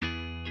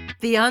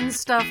The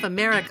Unstuff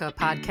America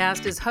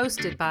podcast is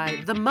hosted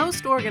by the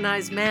most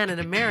organized man in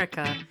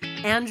America,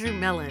 Andrew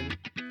Mellon.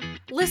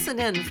 Listen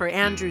in for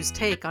Andrew's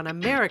take on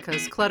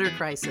America's clutter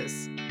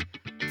crisis.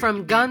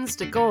 From guns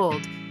to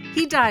gold,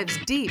 he dives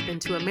deep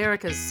into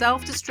America's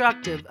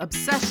self-destructive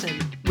obsession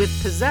with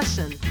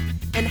possession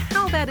and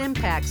how that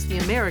impacts the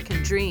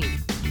American dream.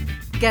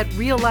 Get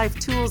real-life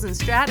tools and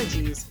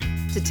strategies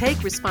to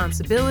take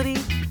responsibility,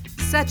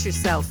 set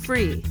yourself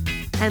free,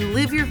 and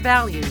live your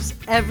values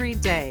every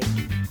day.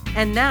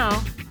 And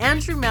now,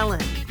 Andrew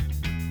Mellon.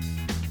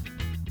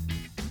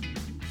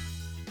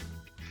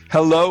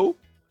 Hello,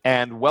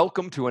 and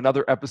welcome to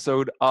another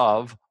episode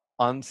of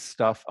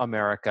Unstuff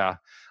America.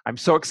 I'm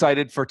so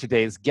excited for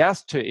today's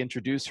guest to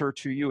introduce her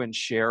to you and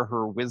share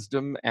her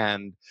wisdom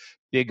and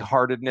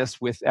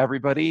big-heartedness with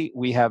everybody.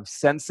 We have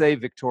Sensei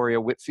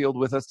Victoria Whitfield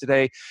with us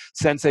today.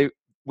 Sensei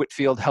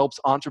Whitfield helps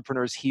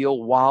entrepreneurs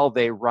heal while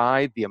they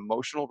ride the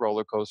emotional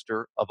roller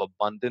coaster of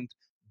abundant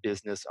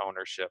business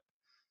ownership.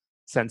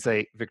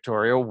 Sensei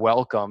Victoria,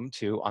 welcome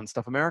to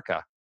Unstuff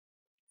America.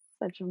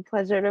 Such a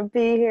pleasure to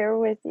be here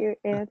with you,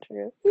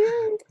 Andrew.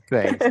 Yay.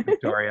 Thanks,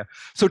 Victoria.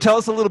 So tell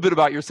us a little bit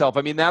about yourself.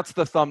 I mean, that's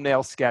the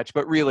thumbnail sketch,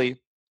 but really,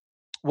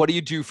 what do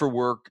you do for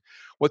work?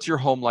 What's your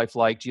home life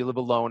like? Do you live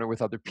alone or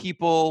with other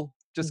people?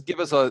 Just give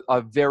us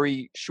a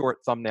very short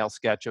thumbnail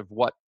sketch of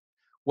what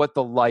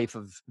the life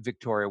of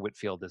Victoria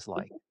Whitfield is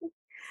like.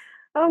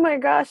 Oh my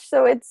gosh,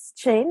 so it's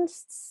changed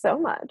so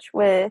much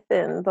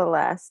within the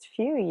last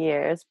few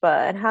years,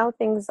 but how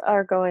things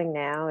are going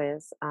now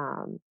is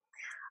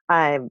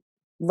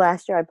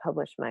last year I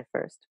published my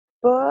first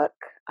book,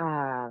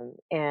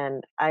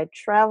 and I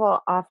travel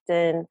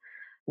often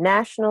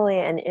nationally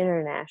and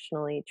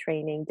internationally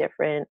training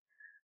different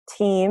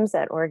teams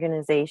at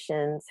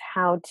organizations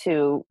how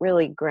to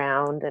really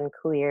ground and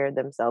clear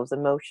themselves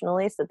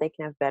emotionally so they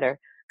can have better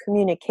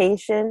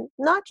communication,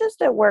 not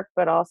just at work,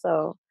 but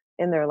also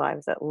in their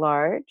lives at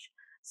large.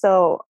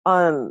 So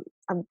I'm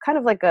kind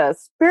of like a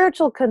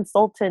spiritual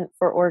consultant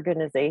for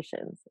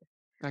organizations.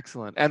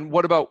 Excellent. And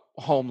what about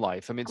home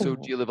life? I mean, so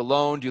do you live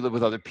alone? Do you live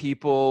with other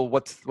people?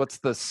 What's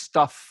the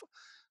stuff,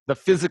 the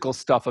physical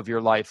stuff of your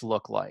life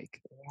look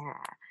like? Yeah.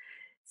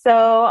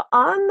 So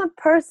on the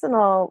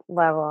personal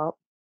level,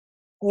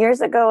 years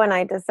ago when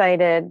I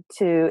decided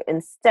to,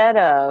 instead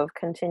of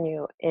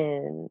continue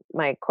in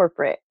my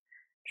corporate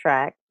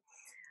track,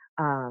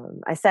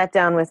 I sat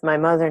down with my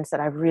mother and said,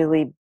 I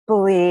really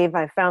believe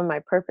I found my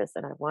purpose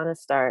and I want to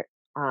start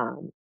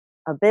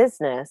a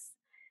business,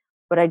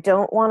 but I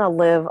don't want to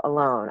live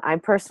alone. I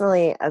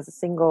personally, as a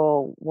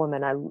single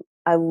woman,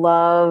 I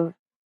love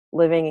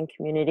living in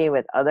community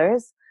with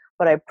others,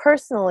 but I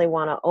personally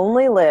want to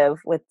only live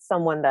with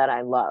someone that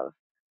I love.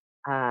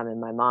 And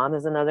my mom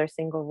is another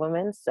single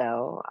woman,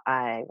 so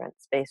I rent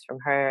space from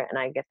her, and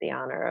I get the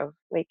honor of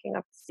waking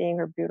up seeing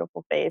her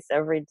beautiful face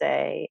every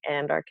day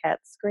and our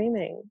cat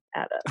screaming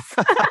at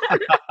us.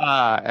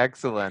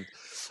 Excellent.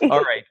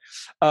 All right.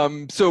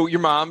 So your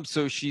mom,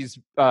 so she's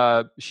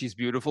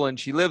beautiful and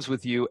she lives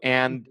with you,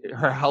 and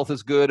her health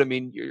is good. I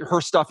mean,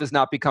 her stuff is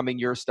not becoming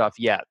your stuff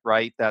yet,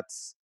 right?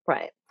 That's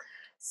right.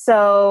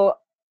 So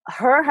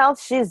her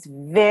health, she's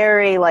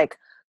very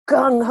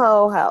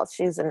gung-ho health.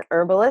 She's an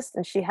herbalist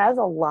and she has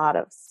a lot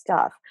of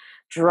stuff.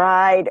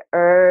 Dried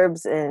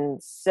herbs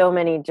and so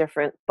many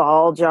different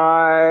ball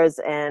jars.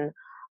 And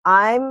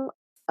I'm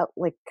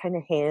kind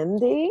of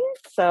handy.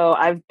 So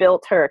I've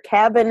built her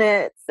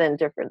cabinets and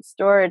different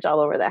storage all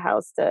over the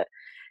house to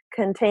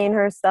contain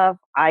her stuff.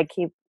 I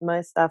keep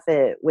my stuff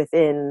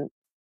within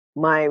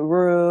my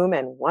room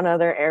and one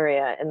other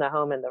area in the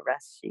home, and the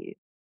rest she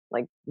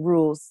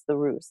rules the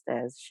roost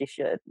as she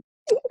should.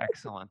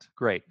 excellent.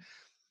 Great.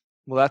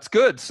 Well, that's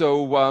good.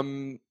 So,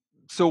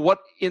 so what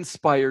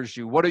inspires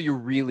you? What are you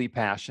really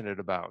passionate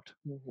about?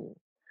 Mm-hmm.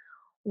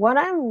 What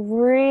I'm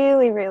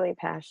really, really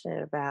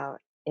passionate about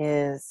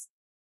is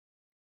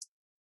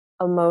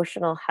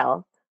emotional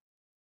health.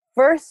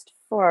 First,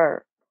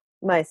 for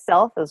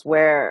myself is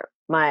where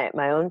my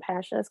own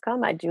passion has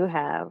come. I do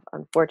have,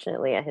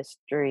 unfortunately, a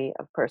history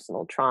of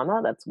personal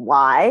trauma. That's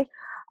why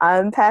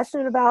I'm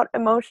passionate about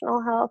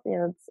emotional health. You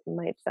know, it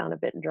might sound a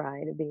bit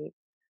dry to be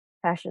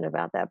passionate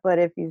about that, but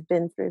if you've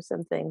been through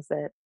some things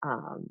that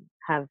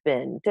have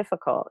been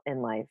difficult in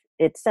life,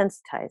 it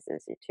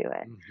sensitizes you to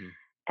it. Mm-hmm.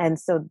 And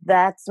so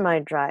that's my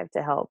drive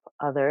to help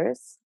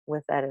others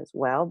with that as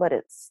well, but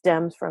it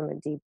stems from a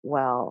deep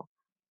well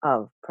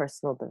of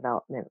personal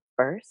development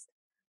first.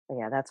 But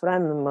yeah, that's what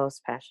I'm the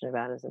most passionate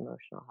about, is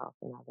emotional health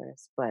in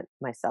others, but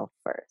myself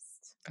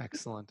first.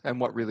 Excellent. And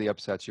what really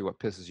upsets you? What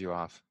pisses you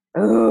off?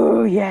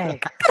 Oh,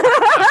 yay.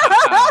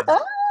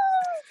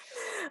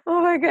 Oh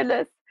my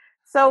goodness.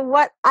 So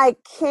what I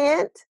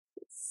can't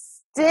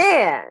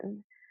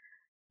stand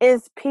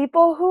is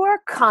people who are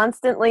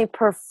constantly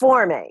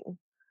performing.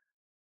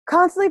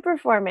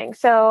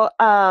 So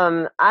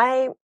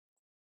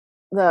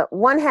the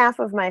one half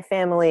of my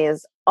family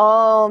is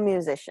all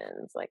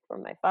musicians, like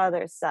from my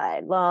father's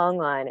side, long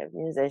line of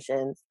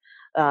musicians.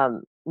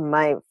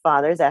 My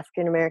father's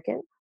African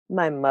American.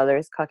 my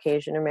mother's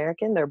Caucasian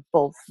American. They're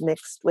both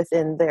mixed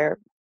within their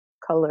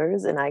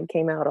colors, and I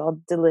came out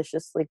all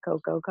deliciously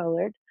cocoa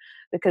colored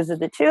because of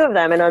the two of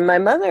them. And on my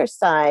mother's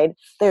side,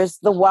 there's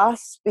the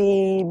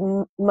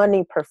waspy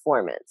money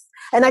performance.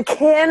 And I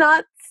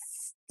cannot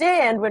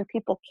stand when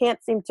people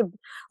can't seem to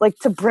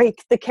to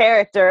break the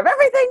character of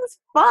everything's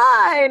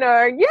fine,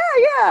 or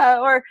yeah,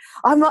 or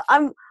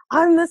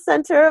I'm the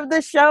center of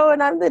the show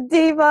and I'm the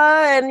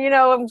diva, and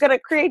I'm gonna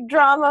create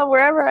drama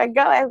wherever I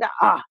go.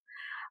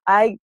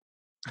 I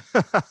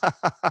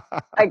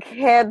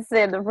can't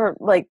stand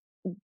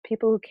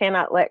people who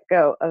cannot let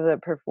go of the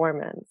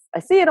performance. I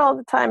see it all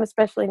the time,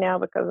 especially now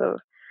because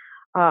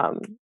of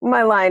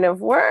my line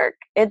of work.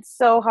 It's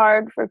so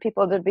hard for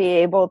people to be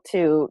able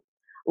to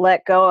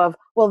let go of,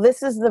 well,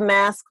 this is the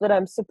mask that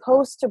I'm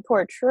supposed to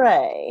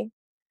portray,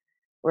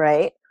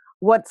 right?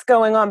 What's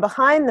going on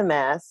behind the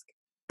mask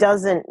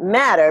doesn't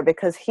matter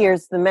because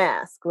here's the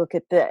mask. Look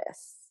at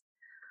this.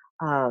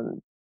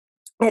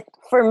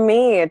 For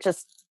me, it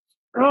just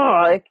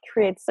it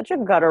creates such a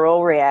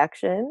guttural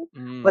reaction,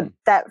 but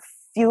that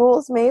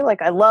fuels me.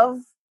 Like I love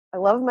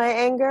my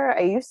anger.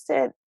 I used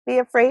to be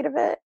afraid of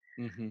it,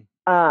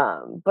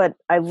 but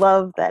I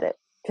love that it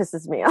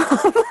pisses me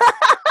off.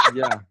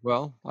 Yeah,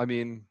 well, I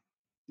mean,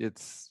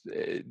 it's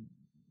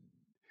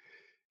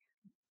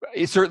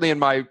certainly in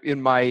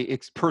my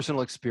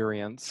personal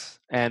experience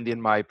and in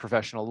my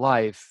professional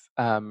life,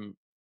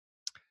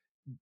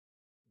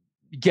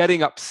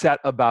 getting upset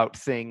about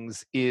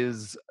things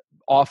is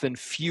often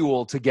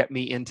fuel to get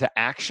me into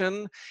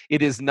action.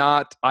 It is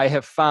not, I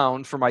have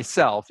found for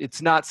myself,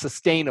 it's not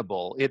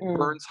sustainable. It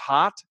burns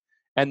hot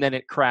and then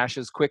it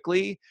crashes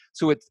quickly.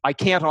 So I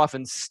can't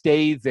often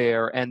stay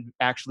there and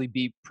actually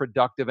be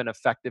productive and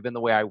effective in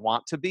the way I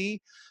want to be,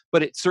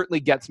 but it certainly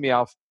gets me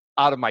out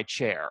of my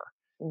chair.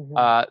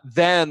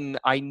 Then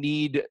I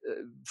need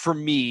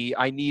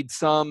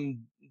some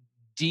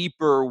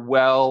deeper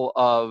well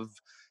of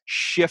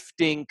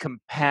shifting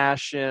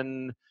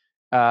compassion,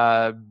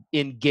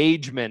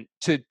 engagement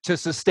to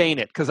sustain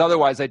it, because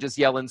otherwise I just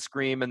yell and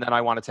scream and then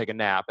I want to take a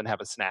nap and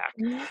have a snack.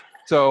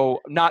 So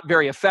not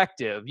very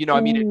effective.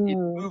 It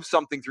moves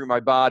something through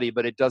my body,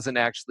 but it doesn't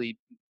actually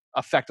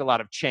affect a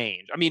lot of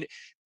change. I mean,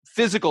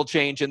 physical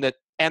change in that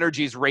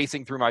energy is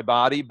racing through my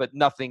body, but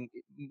nothing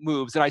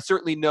moves. And I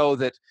certainly know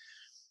that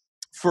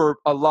for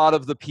a lot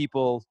of the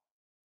people,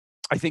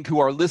 I think, who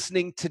are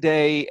listening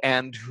today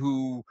and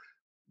who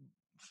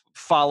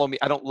follow me,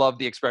 I don't love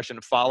the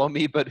expression follow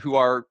me, but who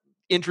are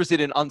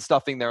interested in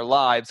unstuffing their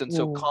lives and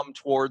so come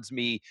towards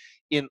me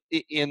in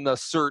the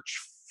search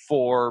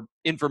for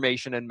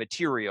information and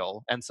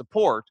material and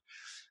support,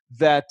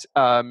 that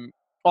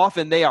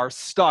often they are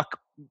stuck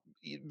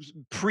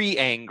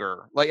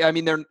pre-anger.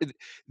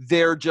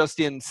 They're just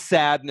in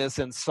sadness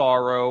and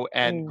sorrow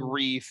and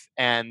grief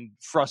and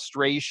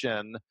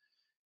frustration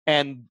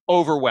and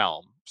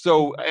overwhelm.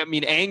 So, I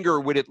mean, anger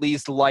would at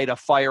least light a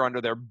fire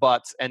under their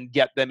butts and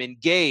get them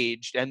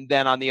engaged. And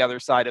then on the other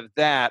side of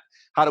that,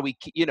 how do we,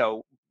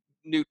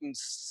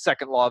 Newton's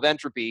second law of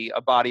entropy,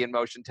 a body in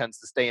motion tends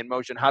to stay in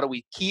motion. How do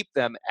we keep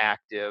them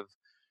active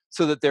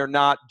so that they're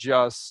not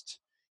just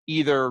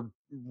either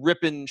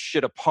ripping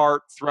shit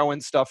apart,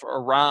 throwing stuff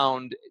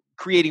around,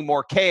 creating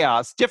more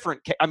chaos,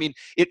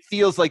 it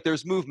feels like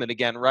there's movement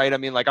again, right? I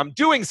mean, like, I'm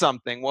doing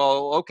something.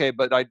 Well, okay,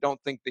 but I don't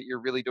think that you're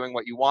really doing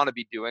what you want to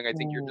be doing. I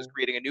think you're just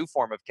creating a new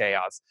form of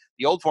chaos.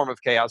 The old form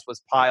of chaos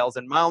was piles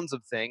and mounds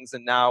of things,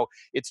 and now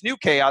it's new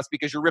chaos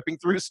because you're ripping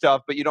through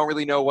stuff, but you don't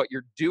really know what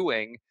you're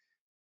doing.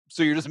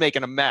 So you're just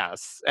making a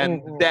mess.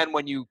 And then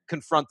when you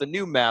confront the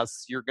new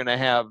mess, you're going to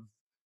have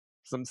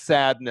some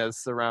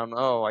sadness around,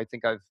 oh, I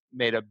think I've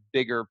made a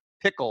bigger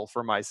pickle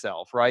for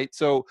myself, right?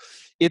 So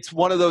it's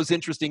one of those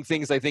interesting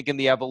things, I think, in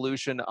the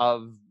evolution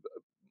of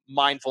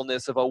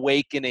mindfulness, of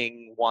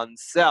awakening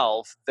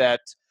oneself,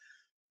 that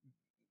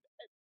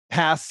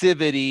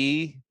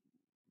passivity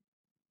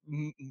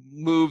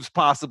moves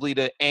possibly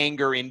to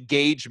anger,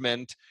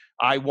 engagement.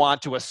 I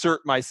want to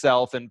assert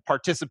myself and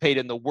participate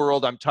in the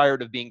world. I'm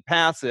tired of being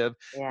passive.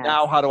 Yes.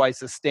 Now, how do I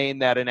sustain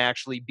that and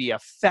actually be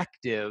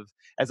effective,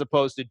 as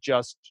opposed to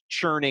just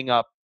churning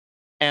up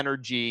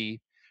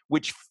energy,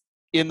 which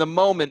in the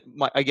moment,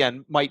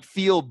 again, might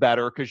feel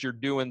better because you're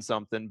doing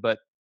something, but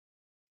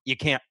you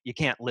can't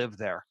live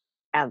there.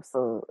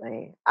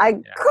 Absolutely. I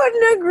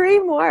couldn't agree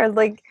more.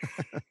 Like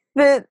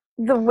the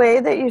way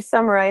that you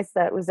summarized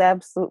that was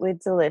absolutely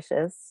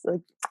delicious.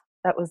 Like,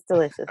 that was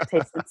delicious.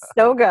 Tasted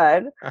so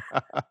good.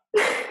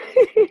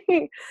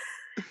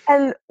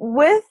 And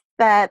with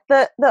that,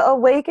 the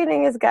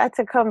awakening has got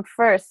to come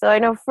first. So I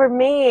know for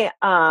me,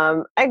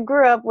 I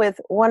grew up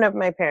with one of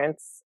my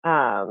parents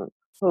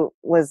who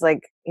was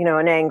like,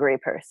 an angry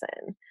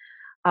person.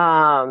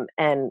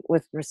 And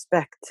with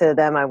respect to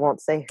them, I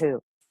won't say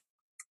who.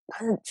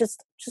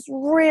 Just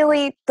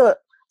really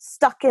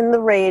stuck in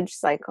the rage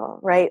cycle,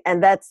 right?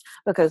 And that's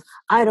because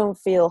I don't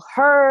feel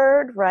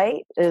heard,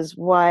 right? Is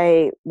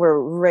why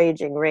we're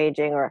raging,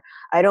 or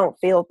I don't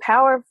feel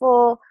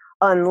powerful,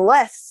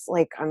 unless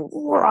like I'm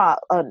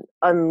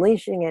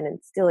unleashing and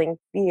instilling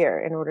fear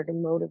in order to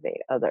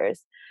motivate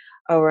others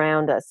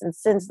around us. And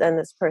since then,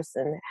 this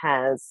person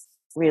has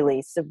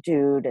really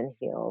subdued and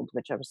healed,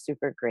 which I'm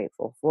super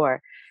grateful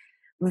for.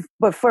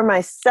 But for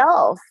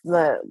myself,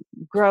 the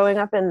growing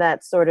up in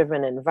that sort of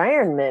an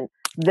environment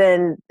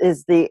then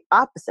is the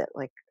opposite.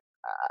 Like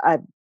I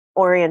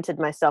oriented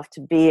myself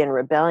to be in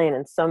rebellion,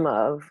 and some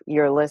of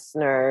your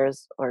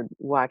listeners or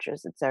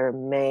watchers, etc.,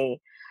 may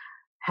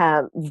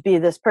be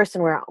this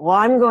person where, well,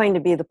 I'm going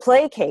to be the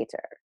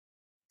placater,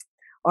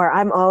 or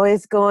I'm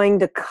always going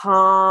to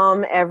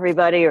calm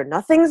everybody, or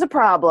nothing's a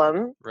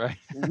problem. Right.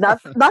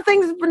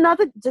 Nothing.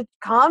 Just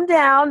calm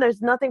down.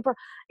 There's nothing.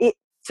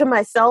 To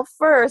myself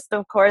first,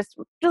 of course.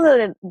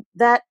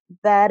 That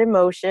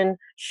emotion,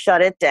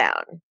 shut it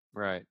down.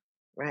 Right.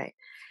 Right.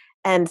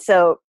 And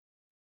so,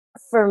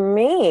 for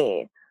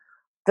me,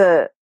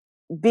 the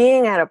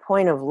being at a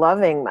point of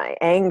loving my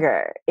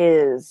anger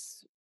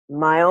is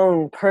my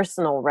own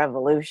personal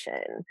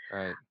revolution,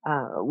 Right.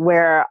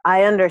 where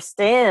I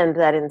understand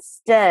that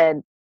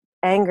instead,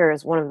 anger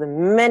is one of the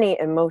many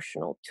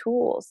emotional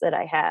tools that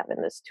I have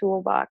in this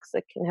toolbox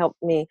that can help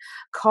me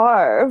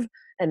carve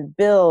and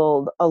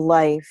build a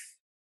life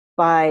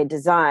by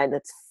design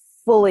that's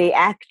fully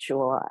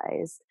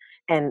actualized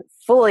and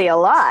fully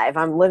alive.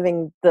 I'm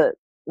living the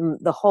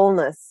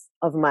wholeness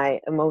of my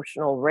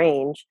emotional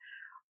range,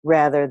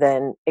 rather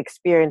than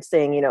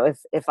experiencing,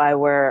 if I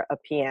were a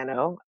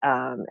piano,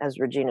 as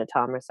Regina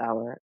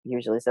Thomasauer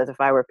usually says,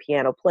 if I were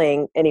piano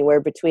playing anywhere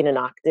between an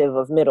octave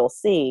of middle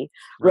C,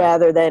 Right.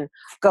 rather than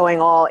going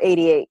all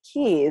 88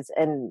 keys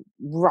and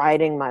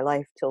riding my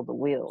life till the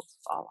wheels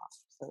fall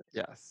off.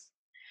 Yes.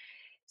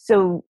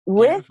 So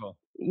Beautiful.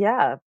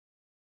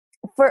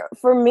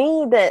 for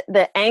me,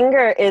 the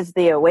anger is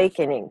the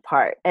awakening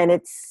part, and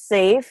it's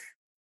safe,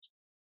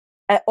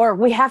 or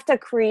we have to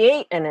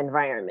create an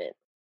environment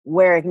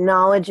where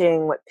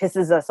acknowledging what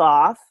pisses us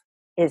off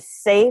is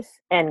safe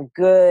and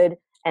good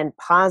and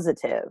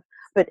positive.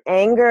 But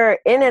anger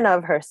in and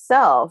of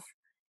herself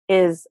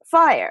is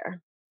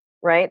fire,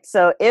 right?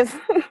 So if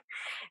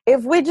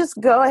if we just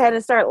go ahead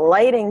and start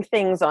lighting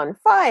things on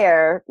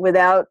fire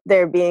without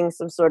there being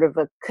some sort of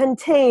a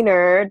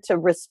container to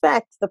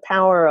respect the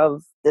power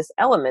of this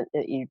element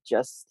that you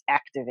just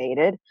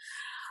activated,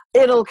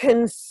 it'll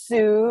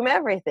consume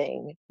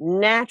everything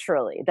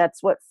naturally.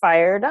 That's what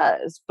fire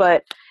does.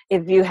 But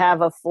if you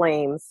have a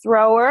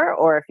flamethrower,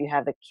 or if you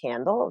have a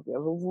candle, if you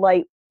have a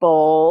light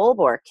bulb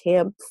or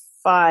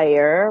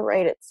campfire,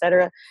 right,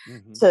 etc.,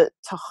 Mm-hmm. to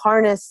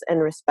harness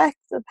and respect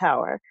the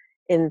power,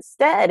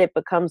 instead it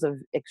becomes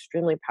an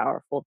extremely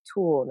powerful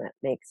tool, and that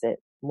makes it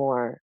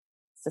more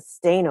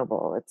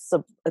sustainable. It's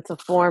a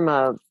form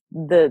of,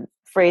 the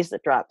phrase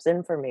that drops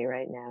in for me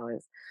right now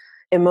is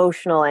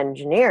emotional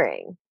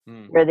engineering,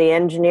 where the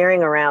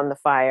engineering around the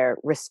fire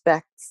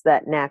respects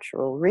that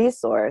natural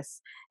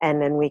resource,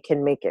 and then we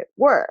can make it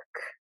work,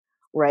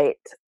 right?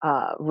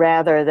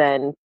 Rather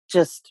than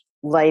just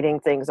lighting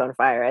things on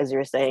fire, as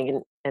you're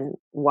saying, and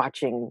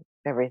watching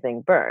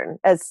everything burn.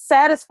 As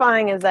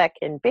satisfying as that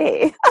can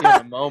be. In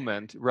a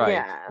moment, right.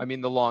 Yeah. I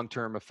mean, the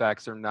long-term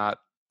effects are not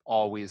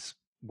always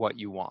what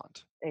you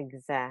want.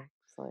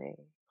 Exactly.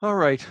 All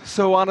right.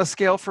 So on a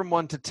scale from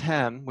 1 to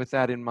 10, with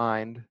that in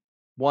mind,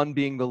 1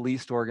 being the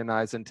least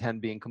organized and 10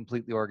 being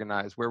completely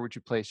organized, where would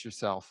you place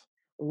yourself?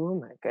 Oh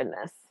my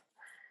goodness.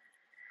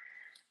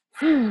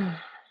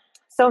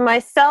 So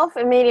myself,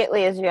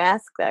 immediately as you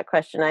ask that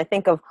question, I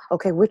think of,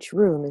 okay, which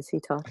room is he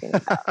talking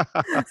about?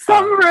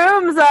 Some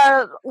rooms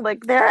are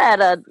like, they're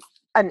at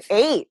an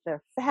 8.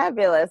 They're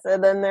fabulous.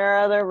 And then there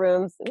are other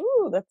rooms,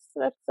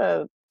 that's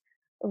a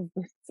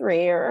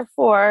 3 or a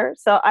 4.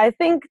 So I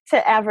think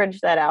to average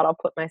that out, I'll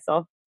put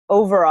myself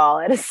overall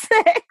at a 6.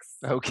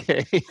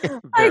 Okay.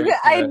 Very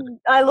good.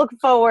 I look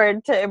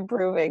forward to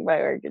improving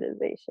my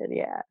organization.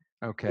 Yeah.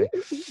 Okay.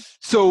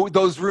 So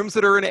those rooms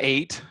that are an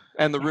 8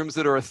 and the rooms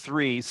that are a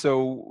 3.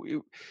 So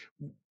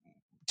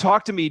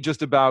talk to me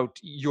just about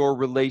your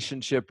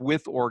relationship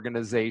with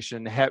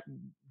organization.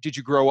 Did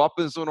you grow up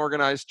as an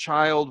organized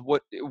child?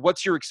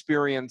 What's your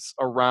experience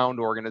around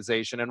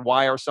organization, and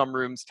why are some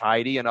rooms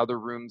tidy and other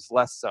rooms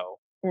less so?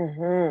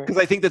 Because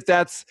I think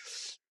that's,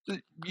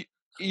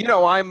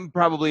 I'm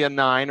probably a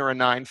 9 or a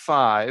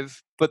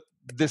 9.5, but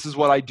this is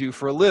what I do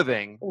for a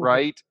living,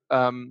 right?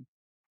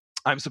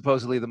 I'm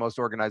supposedly the most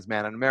organized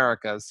man in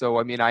America. So,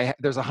 I mean,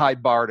 there's a high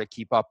bar to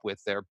keep up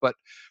with there. But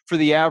for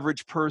the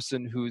average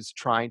person who's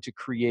trying to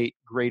create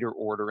greater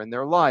order in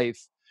their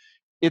life,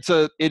 it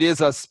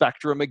is a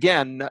spectrum.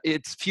 Again,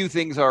 it's few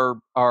things are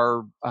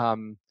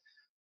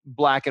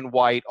black and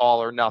white,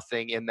 all or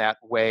nothing in that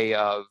way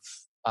of,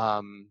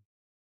 and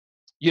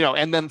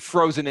then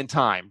frozen in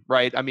time,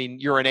 right? I mean,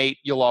 you're an 8,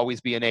 you'll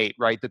always be an 8,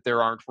 right? That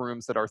there aren't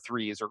rooms that are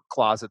 3s or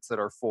closets that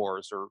are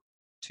 4s or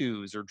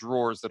 2s or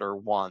drawers that are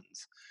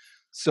 1s.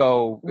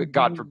 So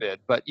God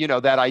forbid, but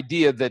that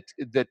idea that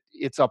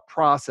it's a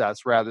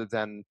process rather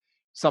than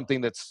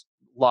something that's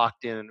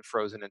locked in and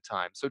frozen in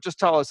time. So just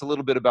tell us a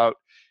little bit about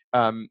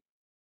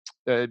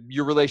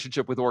your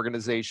relationship with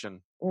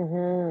organization,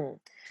 Hmm.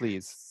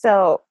 please.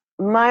 So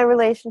my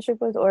relationship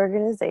with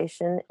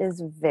organization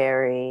is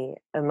very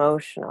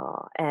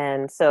emotional.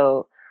 And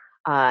so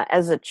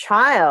as a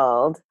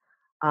child,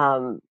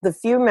 the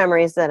few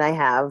memories that I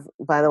have,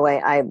 by the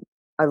way, I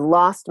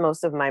lost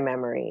most of my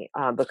memory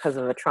because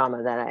of a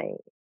trauma that I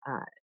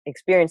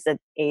experienced at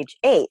age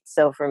 8.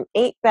 So from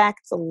 8 back,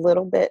 it's a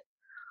little bit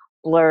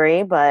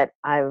blurry, but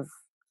I've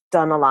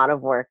done a lot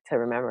of work to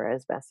remember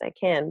as best I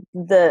can.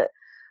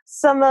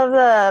 Some of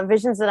the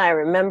visions that I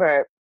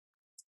remember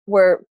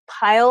were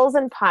piles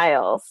and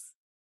piles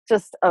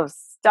just of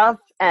stuff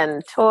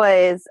and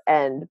toys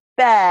and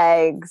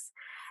bags.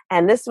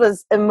 And this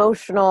was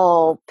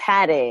emotional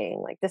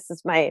padding. Like, this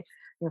is my,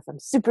 if I'm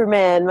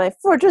Superman, my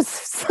fortress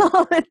of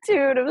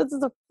solitude. This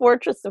is a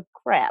fortress of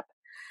crap,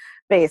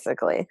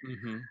 basically.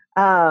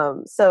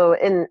 Mm-hmm. So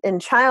in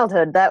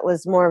childhood, that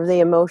was more of the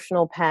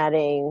emotional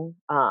padding,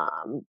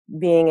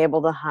 being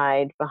able to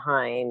hide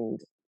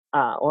behind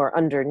or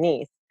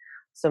underneath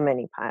so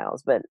many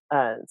piles. But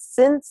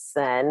since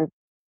then,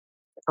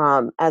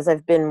 as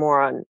I've been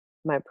more on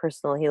my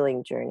personal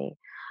healing journey,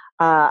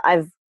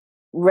 I've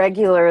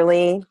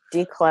regularly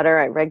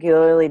declutter. I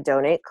regularly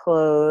donate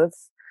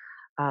clothes.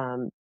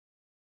 Um,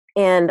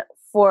 and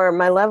for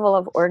my level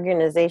of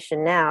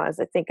organization now, as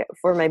I think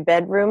for my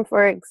bedroom,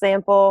 for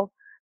example,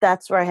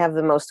 that's where I have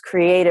the most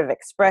creative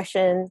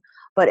expression,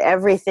 but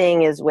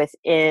everything is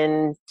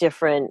within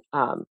different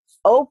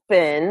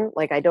open,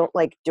 like I don't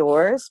like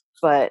doors,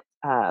 but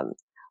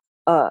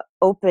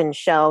open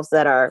shelves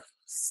that are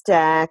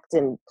stacked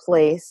and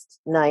placed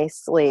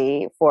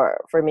nicely for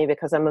me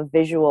because I'm a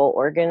visual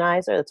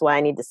organizer. That's why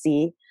I need to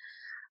see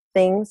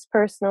things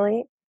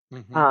personally.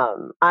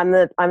 Mm-hmm. I'm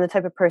the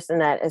type of person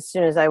that as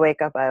soon as I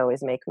wake up, I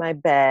always make my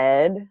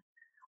bed.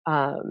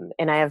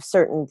 And I have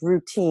certain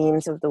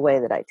routines of the way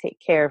that I take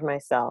care of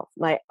myself.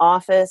 My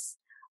office,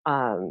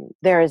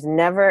 there is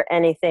never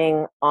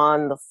anything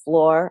on the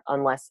floor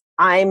unless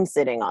I'm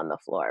sitting on the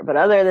floor. But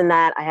other than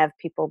that, I have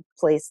people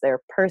place their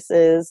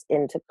purses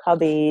into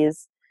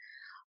cubbies.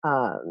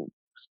 Um,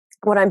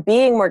 when I'm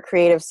being more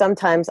creative,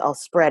 sometimes I'll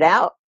spread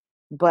out,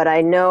 but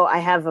I know I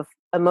have a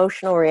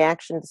emotional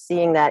reaction to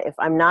seeing that if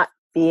I'm not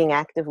being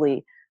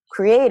actively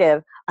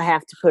creative, I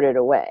have to put it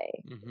away.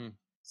 Mm-hmm.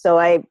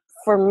 So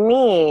for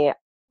me,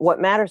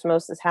 what matters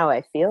most is how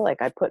I feel.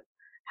 Like, I put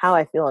how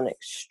I feel an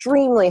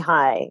extremely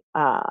high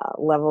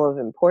level of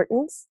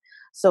importance.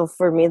 So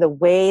for me, the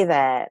way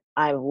that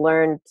I've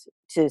learned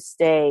to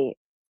stay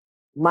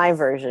my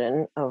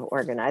version of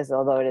organized,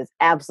 although it is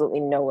absolutely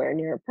nowhere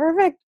near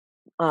perfect,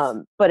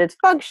 but it's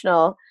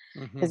functional,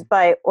 Mm-hmm. is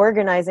by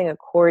organizing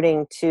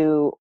according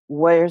to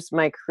where's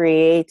my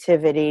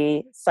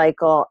creativity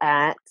cycle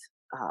at,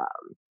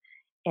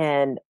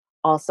 and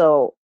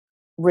also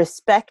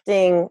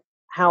respecting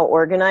how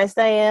organized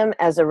I am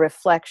as a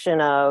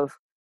reflection of,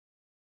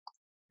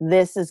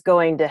 this is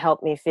going to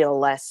help me feel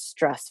less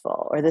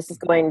stressful, or this is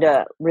going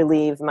to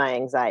relieve my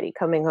anxiety.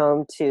 Coming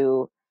home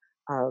to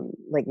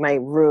like my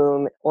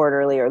room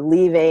orderly, or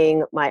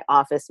leaving my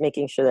office,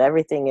 making sure that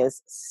everything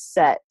is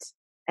set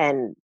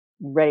and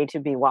ready to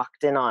be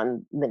walked in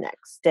on the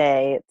next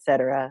day,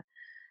 etc.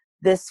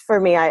 This, for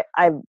me,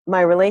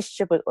 my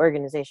relationship with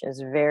organization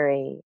is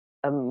very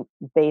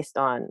based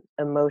on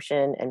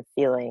emotion and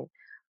feeling,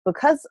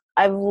 because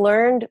I've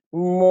learned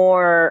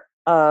more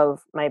of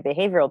my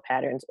behavioral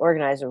patterns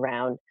organized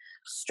around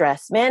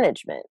stress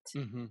management.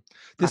 Mm-hmm.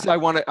 This, I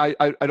want to,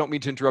 I don't mean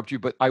to interrupt you,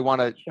 but I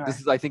want to, Sure. this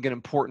is, I think, an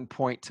important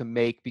point to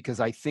make, because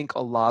I think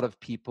a lot of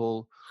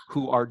people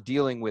who are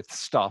dealing with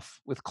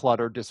stuff, with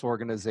clutter,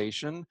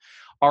 disorganization,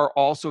 are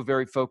also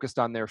very focused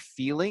on their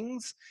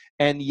feelings.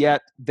 And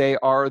yet they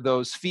are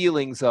those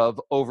feelings of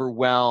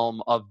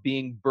overwhelm, of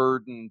being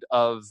burdened,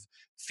 of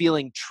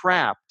feeling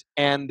trapped.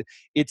 And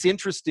it's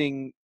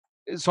interesting.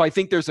 So I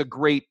think there's a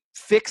great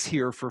fix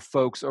here for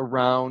folks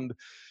around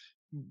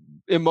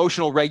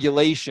emotional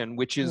regulation,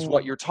 which is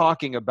what Mm. you're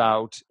talking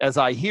about as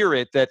I hear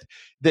it, that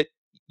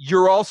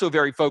you're also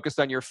very focused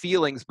on your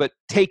feelings, but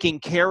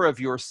taking care of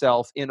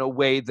yourself in a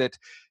way that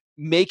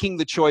making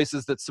the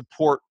choices that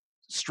support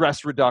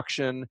stress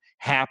reduction,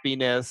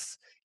 happiness,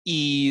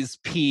 ease,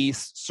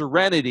 peace,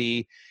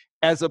 serenity,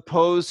 as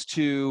opposed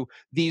to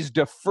these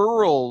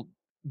deferral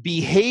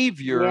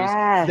behaviors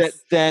that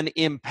Yes. then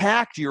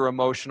impact your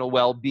emotional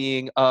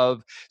well-being.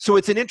 Of so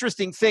it's an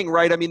interesting thing,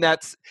 right? I mean,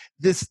 that's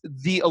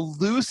the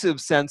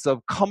elusive sense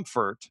of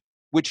comfort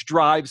which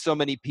drives so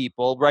many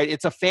people, right?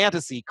 It's a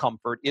fantasy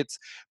comfort. It's,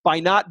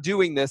 by not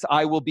doing this,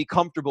 I will be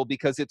comfortable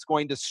because it's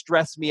going to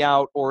stress me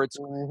out, or it's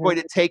going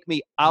to Mhm. take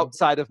me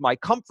outside of my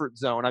comfort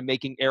zone. I'm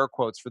making air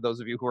quotes for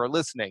those of you who are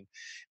listening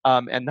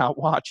and not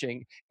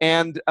watching.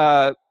 And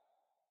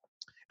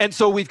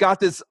so we've got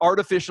this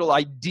artificial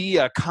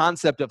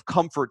concept of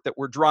comfort that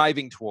we're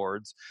driving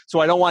towards.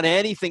 So I don't want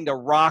anything to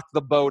rock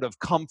the boat of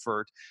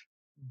comfort.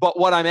 But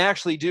what I'm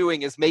actually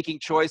doing is making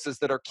choices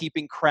that are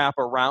keeping crap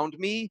around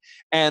me,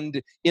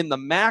 and in the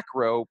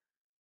macro,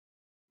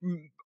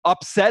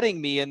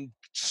 upsetting me and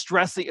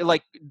stressing,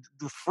 like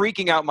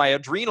freaking out my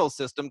adrenal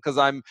system, because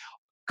I'm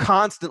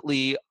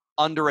constantly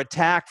under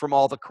attack from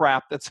all the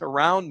crap that's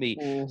around me.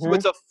 So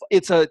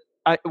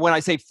Mm-hmm. when I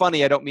say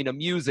funny, I don't mean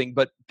amusing,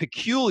 but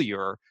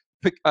peculiar,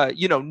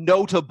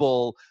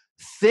 notable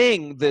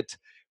thing that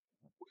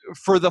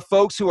for the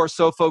folks who are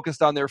so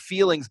focused on their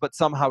feelings but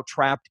somehow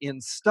trapped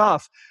in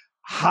stuff,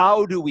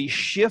 how do we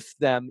shift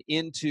them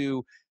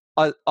into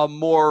a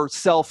more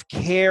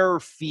self-care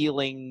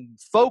feeling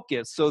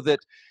focus so that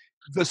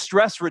the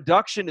stress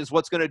reduction is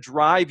what's going to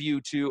drive you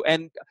to,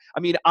 and I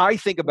mean, I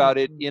think about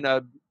it in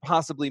a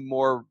possibly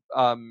more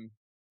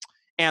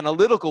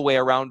analytical way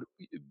around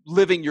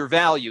living your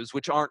values,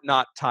 which aren't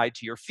not tied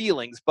to your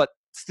feelings, but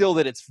still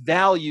that it's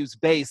values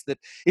based, that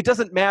it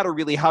doesn't matter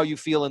really how you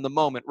feel in the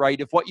moment, right?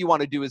 If what you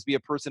want to do is be a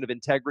person of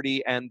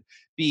integrity and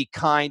be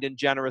kind and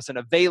generous and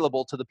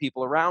available to the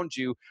people around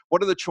you,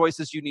 what are the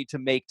choices you need to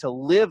make to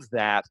live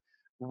that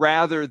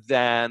rather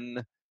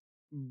than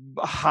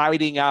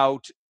hiding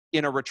out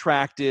in a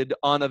retracted,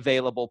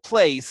 unavailable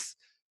place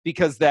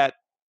because that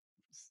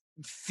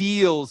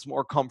feels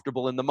more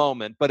comfortable in the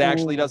moment, but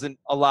actually doesn't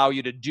allow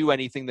you to do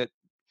anything that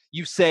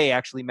you say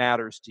actually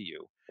matters to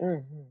you.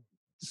 Mm-hmm.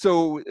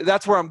 So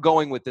that's where I'm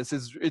going with this.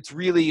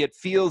 It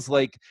feels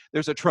like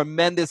there's a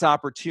tremendous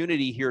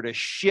opportunity here to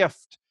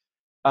shift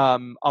a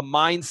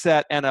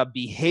mindset and a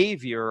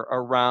behavior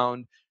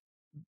around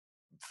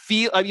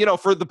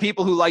for the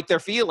people who like their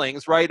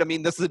feelings, right? I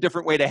mean, this is a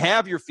different way to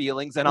have your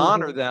feelings and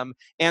honor them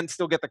and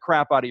still get the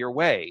crap out of your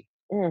way.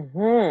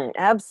 Mm-hmm.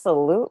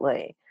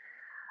 Absolutely.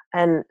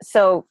 And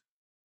so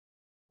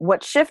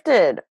what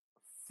shifted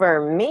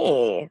for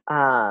me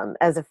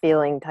as a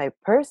feeling type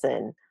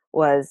person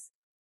was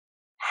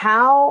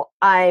how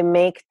I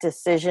make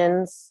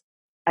decisions.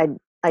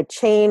 I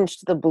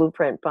changed the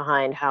blueprint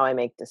behind how I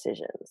make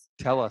decisions.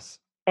 Tell us.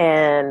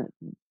 And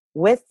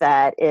with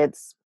that,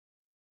 it's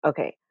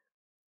okay.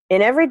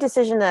 In every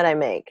decision that I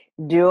make,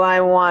 do I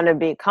want to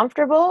be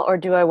comfortable or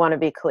do I want to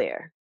be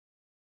clear?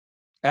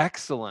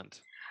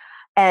 Excellent.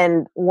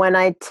 And when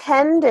I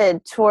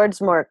tended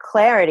towards more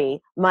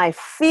clarity, my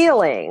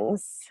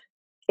feelings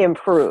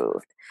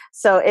improved.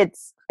 So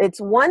it's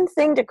one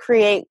thing to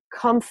create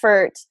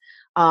comfort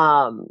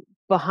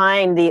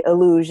behind the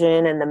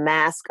illusion and the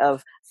mask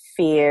of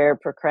fear,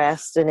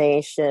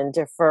 procrastination,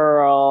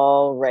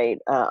 deferral, right,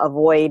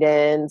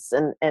 avoidance,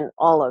 and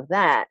all of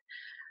that.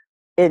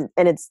 And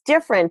it's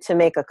different to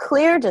make a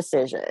clear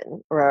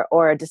decision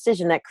or a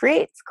decision that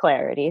creates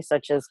clarity,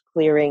 such as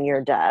clearing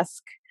your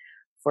desk,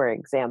 for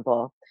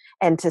example,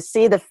 and to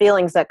see the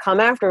feelings that come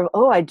after.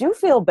 Oh, I do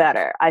feel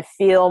better. I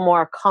feel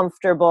more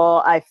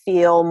comfortable. I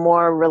feel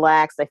more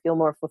relaxed. I feel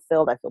more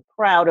fulfilled. I feel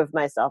proud of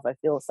myself. I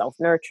feel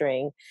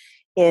self-nurturing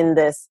in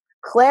this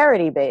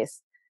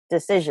clarity-based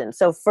decision.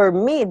 So for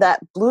me,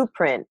 that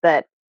blueprint,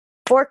 that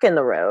fork in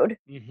the road,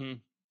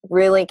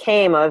 really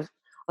came of,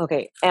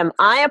 okay, am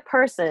I a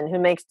person who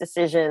makes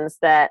decisions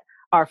that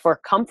are for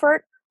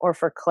comfort or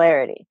for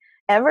clarity?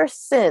 Ever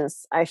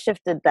since I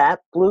shifted that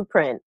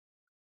blueprint,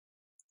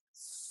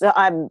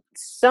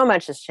 so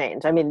much has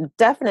changed. I mean,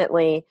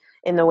 definitely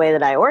in the way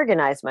that I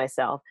organize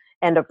myself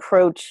and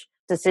approach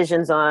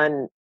decisions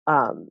on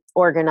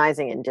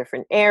organizing in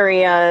different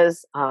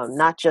areas,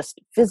 not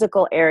just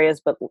physical areas,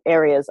 but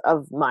areas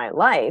of my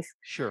life.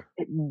 Sure.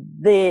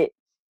 The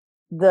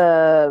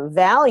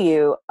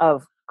value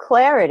of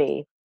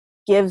clarity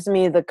gives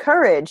me the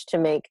courage to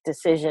make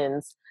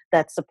decisions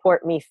that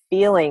support me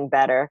feeling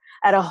better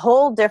at a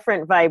whole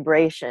different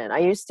vibration. I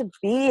used to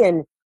be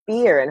in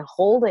fear and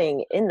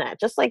holding in that,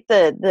 just like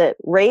the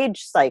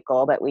rage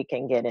cycle that we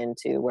can get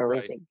into where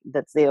we think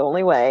that's the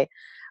only way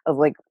of,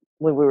 like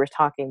when we were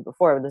talking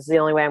before, this is the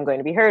only way I'm going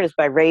to be heard is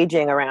by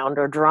raging around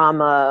or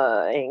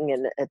dramaing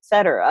and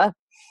etc.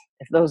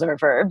 If those are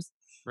verbs.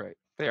 Right.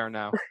 They are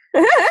now.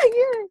 Yeah.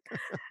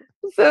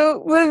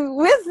 So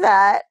with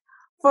that,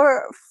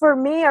 for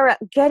me,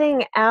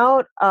 getting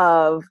out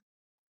of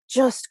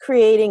just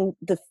creating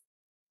the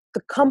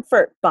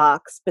comfort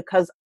box,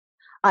 because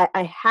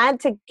I had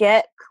to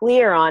get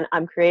clear on,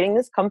 I'm creating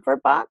this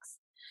comfort box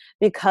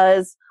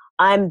because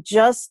I'm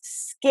just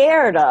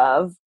scared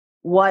of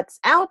what's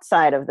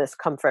outside of this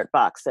comfort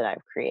box that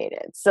I've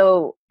created.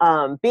 So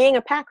being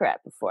a pack rat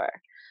before,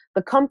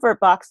 the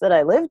comfort box that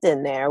I lived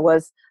in there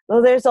was,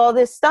 well, there's all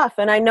this stuff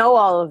and I know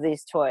all of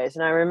these toys.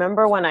 And I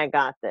remember when I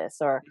got this,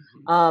 or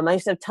I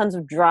used to have tons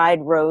of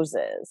dried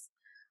roses.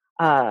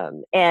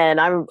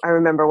 And I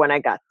remember when I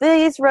got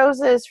these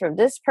roses from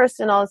this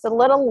person, also,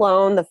 let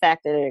alone the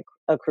fact that it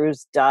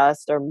accrues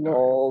dust or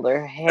mold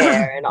or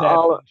hair and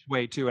all feng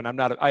shui too. And I'm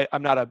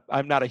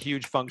not a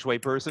huge feng shui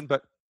person,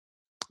 but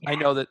I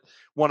know that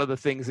one of the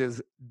things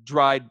is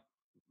dried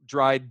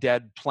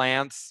dead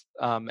plants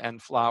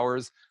and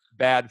flowers,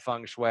 bad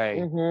feng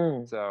shui.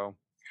 So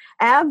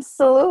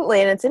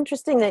absolutely. And it's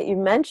interesting that you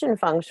mentioned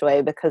feng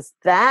shui, because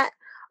that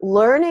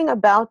learning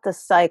about the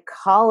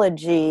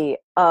psychology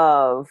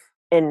of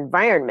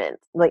environment,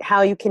 like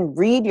how you can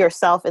read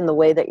yourself in the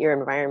way that your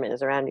environment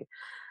is around you.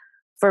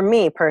 For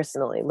me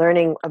personally,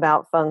 learning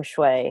about feng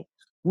shui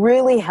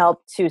really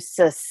helped to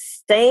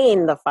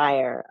sustain the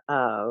fire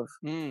of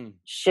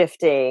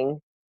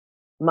shifting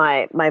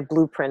my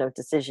blueprint of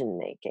decision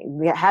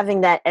making.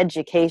 Having that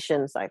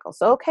education cycle.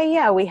 So okay,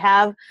 yeah, we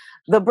have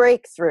the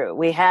breakthrough,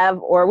 we have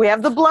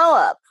the blow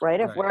up,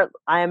 right? If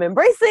I am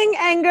embracing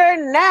anger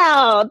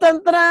now,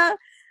 dun, dun, dun,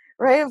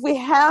 right? If we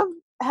have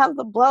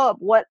the blow up,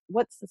 what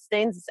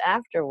sustains us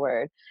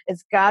afterward?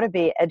 It's got to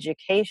be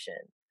education.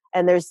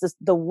 And there's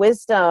the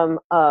wisdom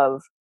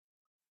of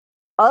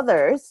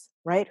others,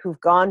 right, who've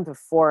gone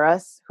before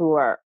us, who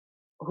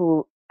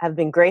have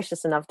been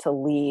gracious enough to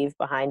leave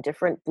behind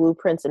different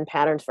blueprints and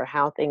patterns for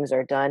how things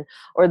are done,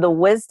 or the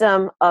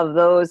wisdom of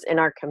those in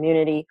our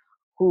community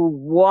who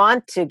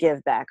want to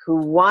give back, who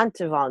want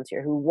to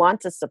volunteer, who want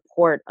to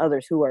support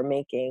others who are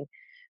making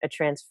a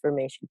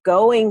transformation.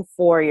 Going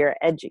for your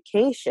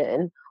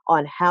education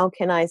on how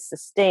can I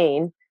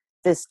sustain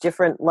this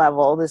different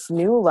level, this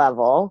new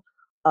level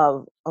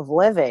of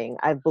living,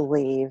 I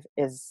believe,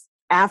 is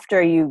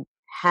after you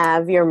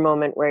have your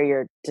moment where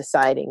you're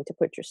deciding to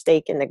put your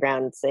stake in the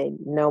ground and say,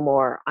 no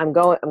more, I'm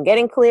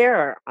getting clear,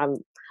 or I'm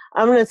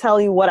going to tell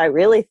you what I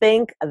really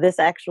think. This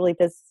actually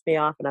pisses me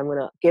off, and I'm going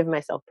to give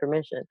myself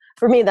permission.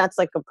 For me, that's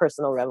like a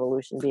personal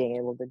revolution, being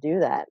able to do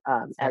that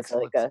as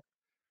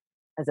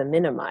a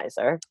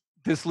minimizer.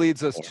 This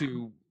leads us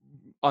to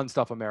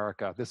Unstuff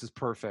America. This is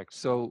perfect.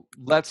 So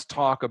let's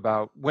talk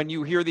about, when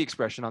you hear the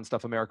expression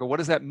Unstuff America, what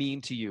does that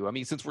mean to you? I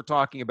mean, since we're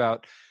talking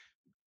about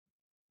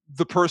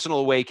the personal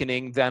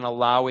awakening, then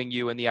allowing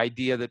you, and the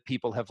idea that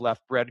people have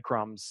left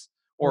breadcrumbs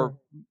or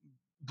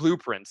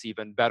blueprints,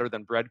 even better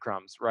than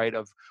breadcrumbs, right,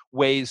 of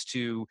ways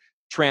to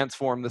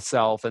transform the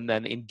self and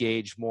then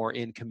engage more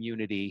in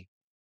community,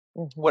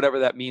 whatever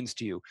that means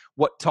to you.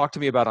 Talk to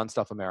me about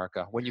Unstuff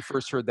America. When you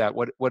first heard that,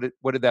 what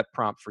did that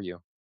prompt for you?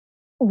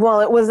 Well,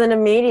 it was an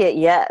immediate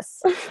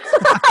yes.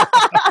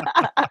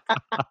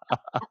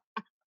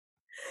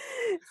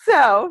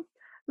 So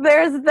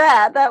there's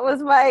that. That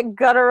was my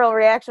guttural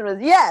reaction, was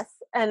yes.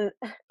 And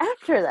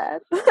after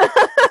that,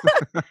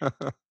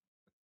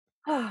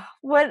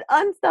 what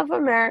Unstuff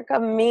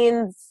America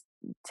means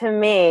to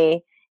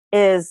me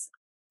is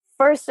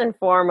first and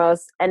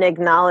foremost an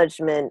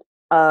acknowledgement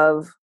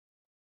of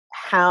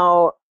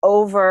how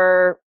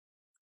overfilled,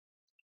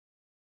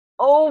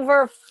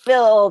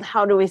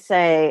 how do we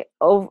say,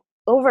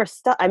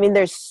 overstuff. I mean,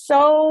 there's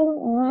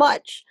so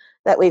much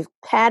that we've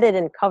padded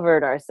and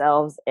covered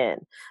ourselves in.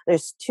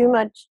 There's too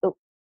much.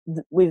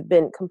 We've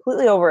been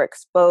completely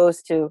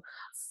overexposed to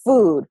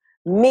food,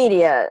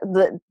 media,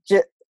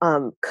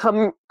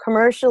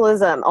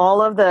 commercialism,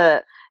 all of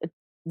the.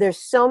 There's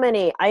so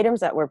many items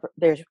that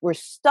we're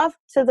stuffed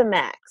to the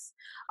max.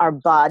 Our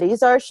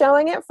bodies are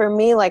showing it. For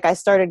me, like, I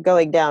started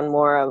going down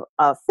more of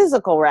a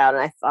physical route,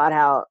 and I thought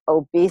how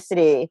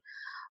obesity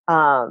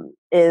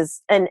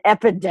is an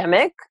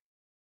epidemic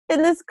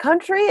in this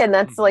country, and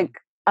that's like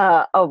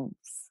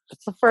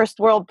it's a first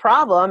world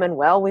problem, and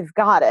well, we've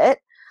got it.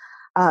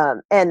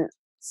 And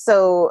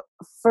so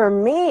for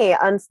me,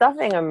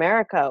 Unstuffing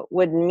America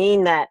would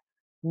mean that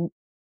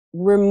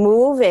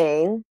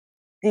removing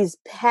these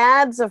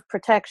pads of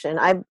protection,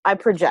 I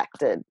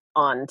projected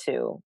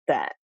onto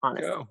that,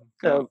 honestly.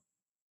 So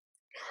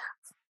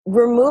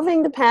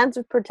removing the pads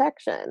of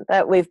protection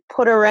that we've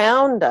put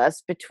around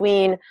us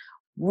between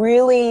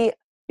really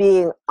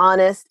being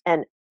honest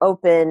and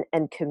open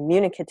and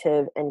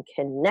communicative and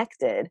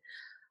connected,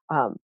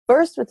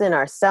 first within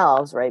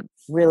ourselves, right?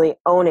 Really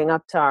owning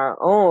up to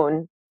our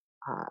own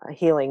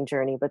healing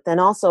journey, but then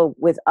also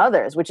with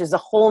others, which is a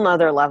whole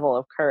nother level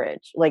of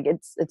courage. Like,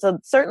 it's a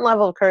certain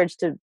level of courage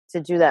to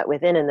do that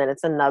within, and then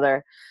it's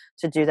another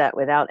to do that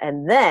without.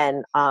 And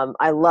then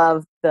I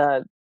love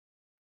the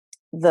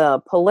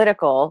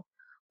political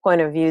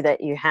point of view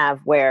that you have,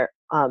 where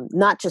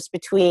not just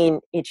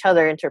between each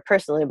other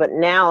interpersonally, but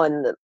now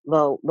in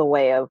the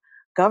way of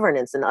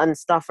governance and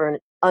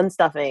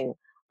unstuffing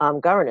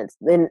governance.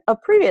 In a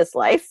previous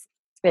life,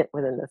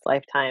 within this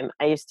lifetime,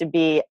 I used to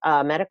be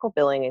a medical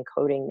billing and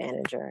coding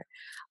manager.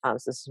 So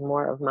this is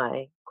more of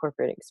my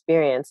corporate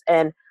experience.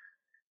 And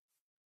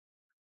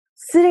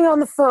sitting on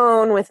the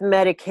phone with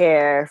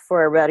Medicare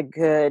for about a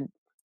good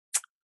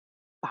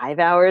 5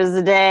 hours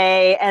a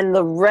day, and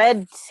the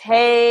red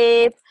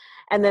tape,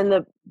 and then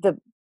the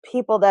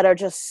people that are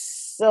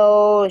just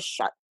so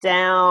shut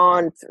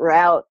down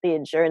throughout the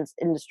insurance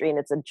industry. And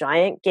it's a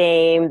giant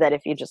game that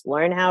if you just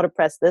learn how to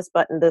press this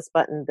button, this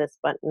button, this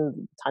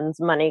button, tons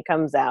of money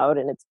comes out,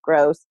 and it's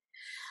gross.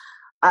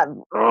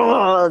 That's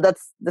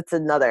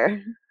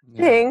another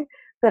thing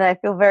that I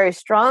feel very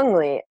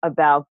strongly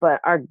about. But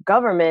our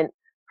government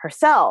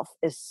herself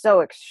is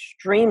so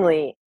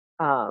extremely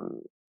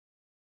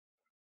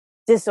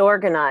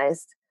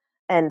disorganized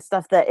and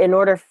stuff, that in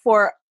order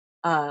for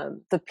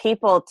the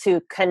people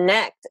to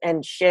connect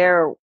and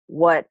share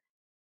what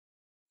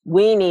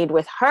we need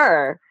with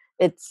her,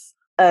 it's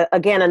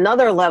again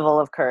another level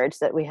of courage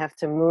that we have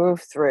to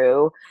move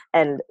through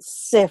and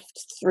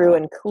sift through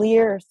and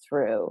clear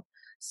through.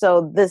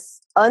 So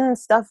this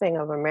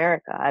unstuffing of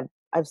America,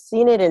 I've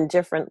seen it in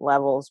different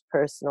levels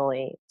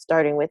personally,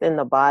 starting within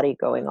the body,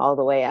 going all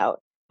the way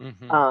out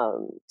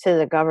to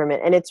the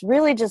government. And it's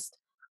really just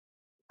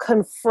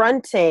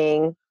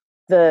confronting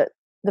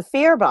the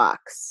fear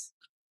box,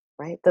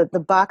 right? The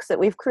box that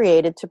we've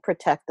created to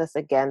protect us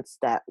against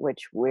that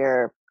which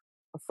we're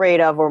afraid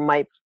of or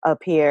might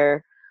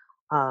appear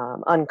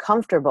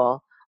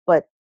uncomfortable.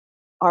 But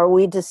are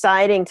we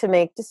deciding to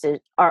make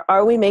decisions?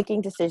 Are we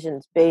making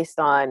decisions based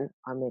on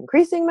I'm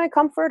increasing my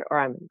comfort or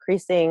I'm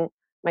increasing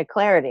my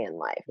clarity in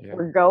life? Yeah. If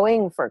we're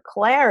going for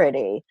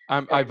clarity,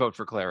 I vote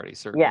for clarity,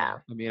 certainly. yeah.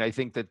 I mean, I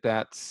think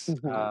that's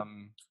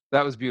Mm-hmm.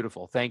 that was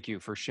beautiful. Thank you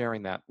for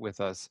sharing that with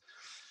us.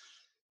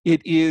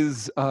 It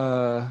is,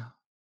 yeah,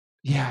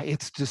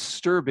 it's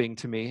disturbing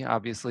to me.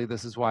 Obviously,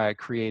 this is why I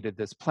created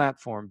this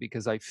platform,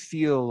 because I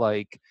feel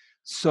like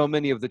so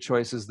many of the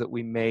choices that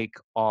we make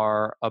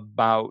are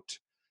about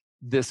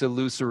this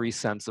illusory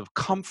sense of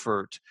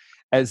comfort,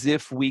 as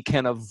if we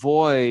can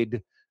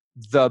avoid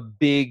the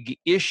big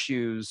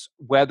issues,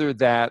 whether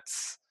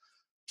that's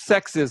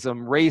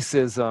sexism,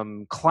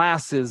 racism,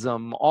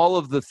 classism, all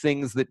of the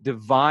things that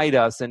divide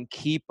us and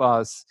keep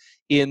us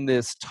in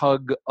this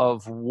tug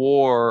of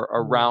war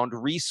around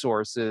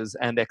resources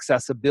and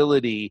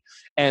accessibility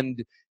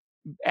and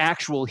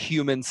actual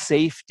human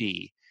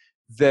safety,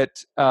 that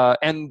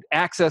and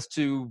access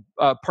to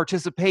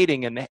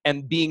participating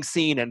and being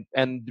seen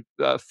and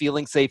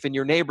feeling safe in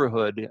your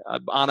neighborhood,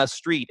 on a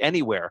street,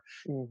 anywhere.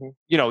 Mm-hmm.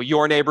 You know,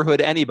 your neighborhood,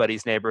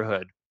 anybody's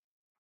neighborhood,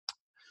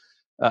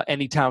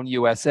 Anytown,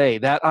 USA.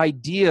 That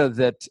idea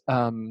that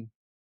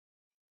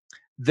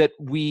that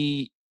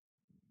we,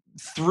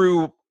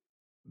 through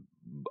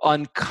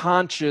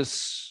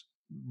unconscious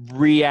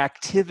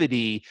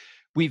reactivity,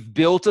 we've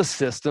built a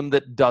system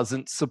that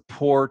doesn't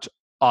support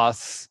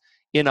us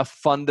in a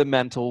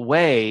fundamental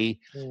way.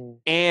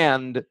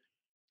 And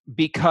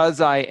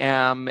because I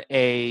am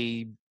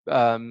a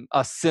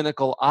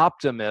cynical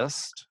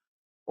optimist,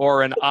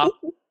 or an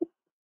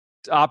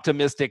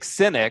optimistic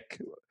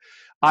cynic,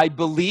 I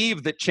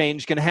believe that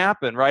change can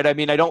happen, right? I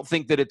mean, I don't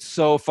think that it's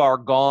so far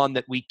gone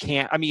that we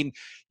can't. I mean,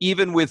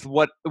 even with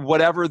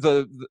whatever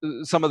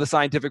some of the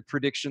scientific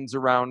predictions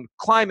around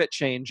climate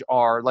change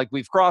are, like,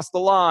 we've crossed the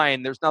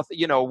line. There's nothing,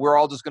 we're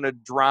all just going to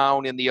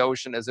drown in the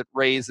ocean as it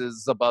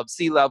raises above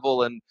sea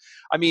level. And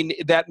I mean,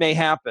 that may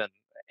happen.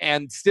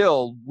 And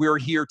still, we're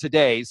here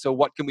today. So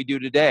what can we do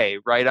today,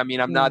 right? I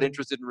mean, I'm not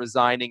interested in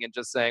resigning and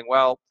just saying,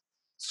 well,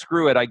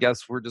 screw it, I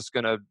guess we're just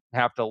going to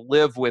have to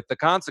live with the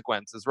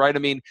consequences, right? I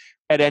mean,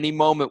 at any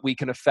moment we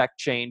can affect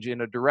change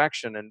in a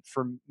direction. And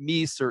for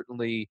me,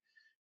 certainly,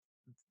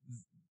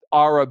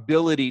 our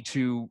ability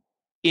to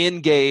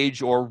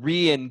engage or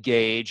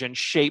re-engage and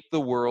shape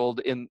the world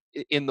in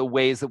the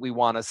ways that we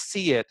want to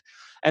see it,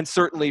 and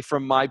certainly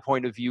from my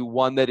point of view,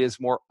 one that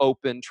is more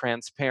open,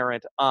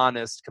 transparent,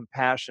 honest,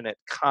 compassionate,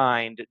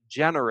 kind,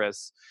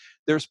 generous,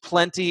 there's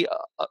plenty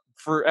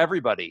for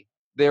everybody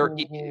there.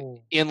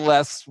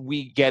 Unless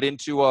we get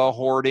into a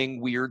hoarding,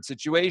 weird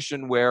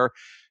situation where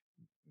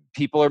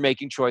people are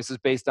making choices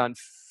based on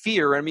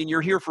fear. I mean,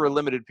 you're here for a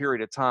limited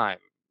period of time.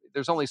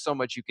 There's only so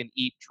much you can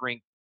eat,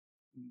 drink,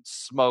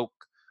 smoke,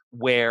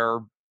 wear,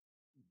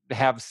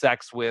 have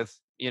sex with,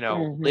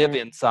 live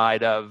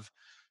inside of.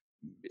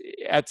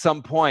 At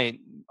some point,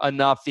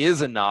 enough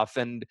is enough.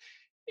 And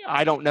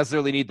I don't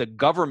necessarily need the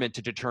government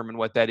to determine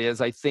what that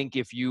is. I think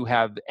if you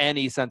have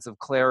any sense of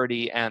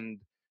clarity and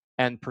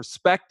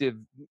perspective,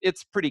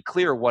 it's pretty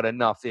clear what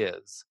enough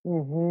is.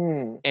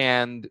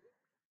 And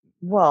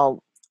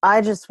well, I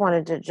just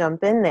wanted to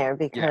jump in there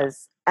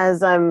because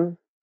as I'm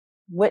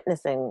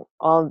witnessing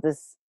all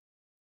this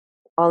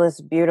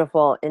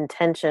beautiful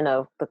intention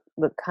of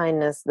the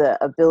kindness,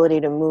 the ability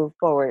to move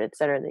forward, et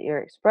cetera, that you're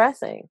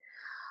expressing,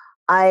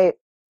 I'm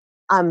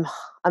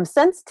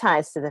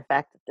sensitized to the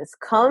fact that this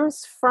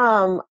comes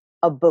from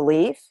a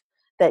belief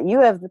that you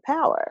have the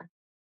power.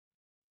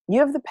 You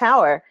have the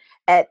power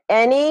at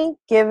any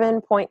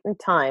given point in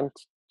time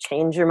to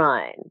change your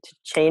mind, to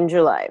change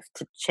your life,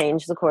 to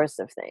change the course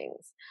of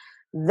things.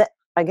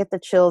 I get the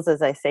chills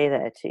as I say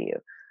that to you.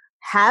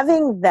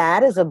 Having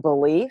that as a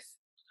belief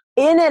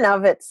in and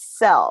of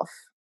itself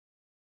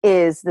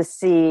is the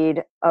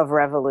seed of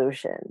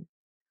revolution.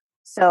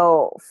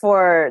 So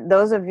for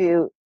those of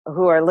you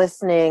who are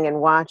listening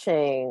and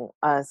watching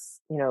us,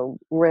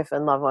 riff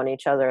and love on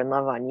each other and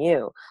love on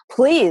you,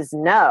 please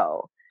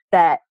know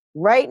that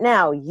right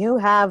now you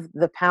have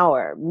the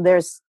power.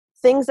 There's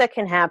things that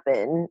can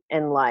happen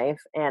in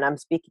life, and I'm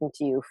speaking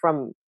to you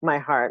from my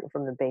heart and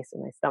from the base of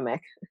my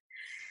stomach.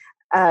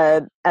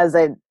 As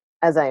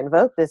I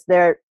invoke this,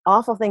 there are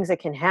awful things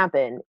that can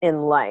happen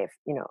in life,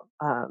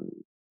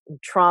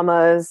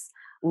 traumas,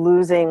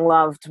 losing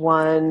loved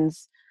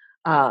ones,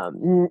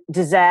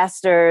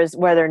 disasters,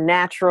 whether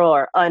natural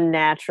or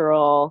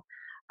unnatural,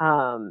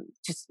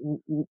 just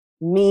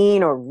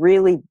mean or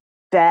really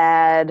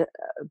bad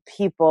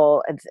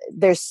people.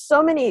 There's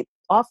so many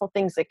awful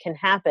things that can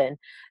happen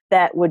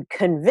that would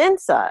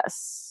convince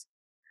us,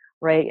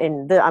 right?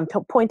 And I'm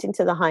pointing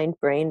to the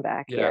hindbrain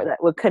back here,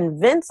 that would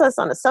convince us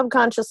on a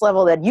subconscious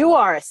level that you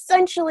are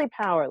essentially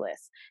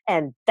powerless.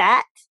 And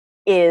that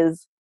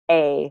is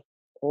a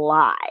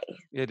lie.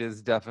 It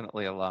is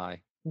definitely a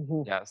lie.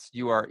 Yes,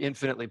 you are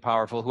infinitely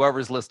powerful.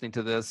 Whoever's listening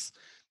to this,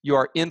 you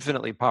are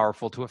infinitely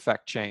powerful to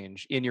affect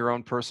change in your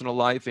own personal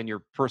life, in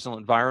your personal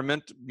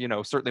environment,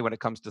 certainly when it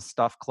comes to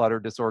stuff, clutter,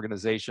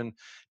 disorganization,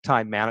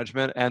 time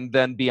management, and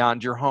then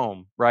beyond your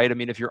home, right? I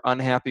mean, if you're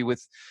unhappy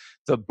with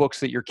the books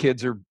that your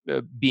kids are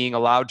being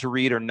allowed to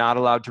read or not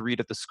allowed to read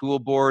at the school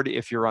board,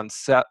 if you're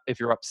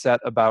upset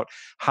about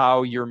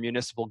how your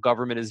municipal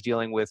government is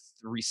dealing with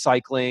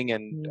recycling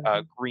and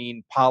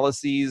green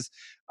policies,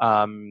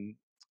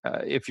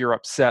 if you're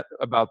upset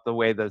about the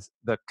way the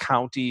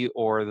county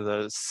or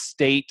the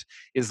state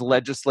is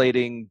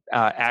legislating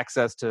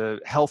access to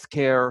health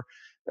care,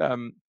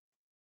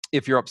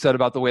 if you're upset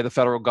about the way the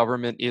federal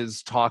government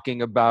is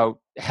talking about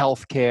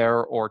health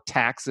care or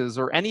taxes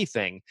or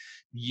anything,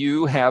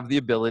 you have the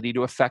ability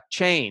to affect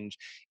change.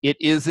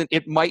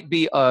 It might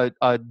be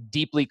a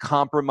deeply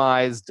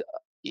compromised,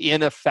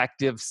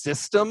 ineffective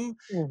system.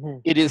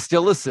 It is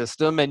still a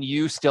system and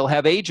you still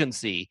have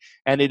agency.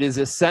 And it is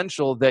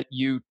essential that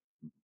you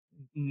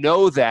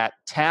know that,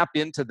 tap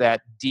into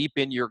that deep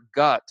in your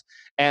gut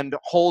and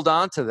hold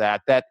on to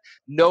that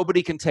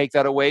nobody can take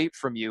that away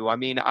from you. I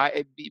mean,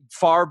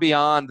 far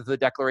beyond the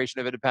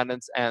Declaration of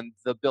Independence and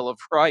the Bill of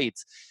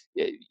Rights,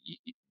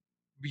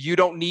 you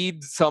don't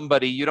need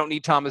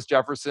Thomas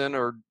Jefferson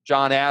or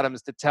John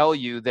Adams to tell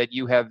you that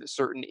you have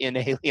certain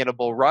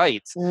inalienable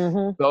rights.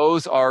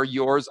 Those are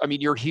yours. I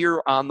mean, you're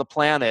here on the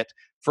planet.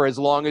 For as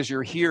long as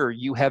you're here,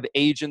 you have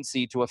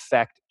agency to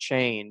affect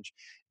change.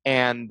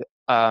 And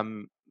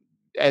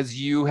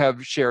as you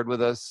have shared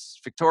with us,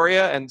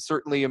 Victoria, and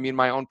certainly, I mean,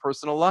 my own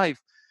personal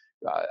life,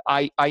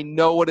 I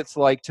know what it's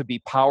like to be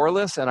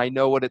powerless, and I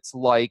know what it's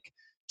like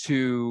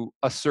to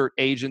assert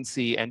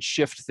agency and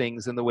shift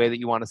things in the way that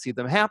you want to see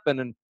them happen.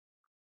 And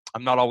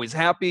I'm not always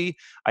happy.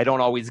 I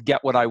don't always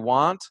get what I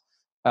want.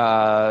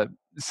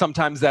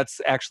 Sometimes that's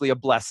actually a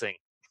blessing.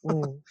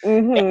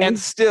 And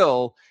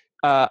still,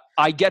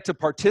 I get to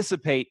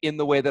participate in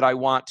the way that I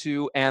want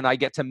to, and I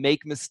get to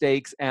make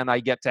mistakes, and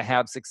I get to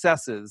have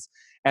successes.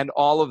 And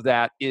all of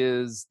that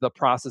is the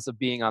process of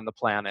being on the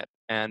planet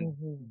and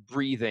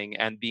breathing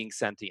and being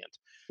sentient.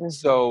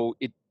 So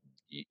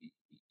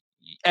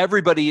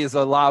everybody is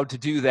allowed to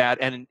do that.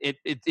 And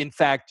in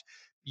fact,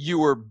 you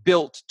were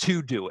built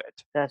to do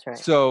it. That's right.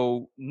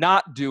 So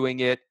not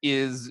doing it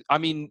is, I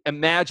mean,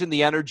 imagine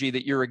the energy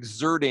that you're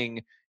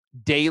exerting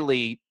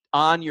daily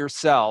on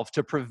yourself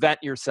to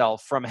prevent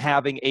yourself from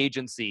having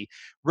agency,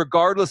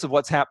 regardless of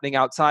what's happening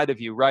outside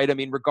of you, right? I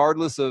mean,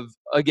 regardless of,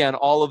 again,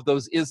 all of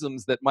those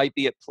isms that might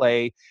be at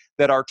play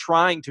that are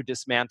trying to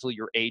dismantle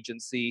your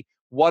agency,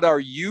 what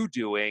are you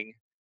doing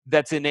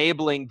that's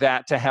enabling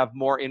that to have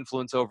more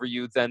influence over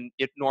you than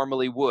it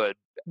normally would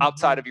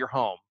outside of your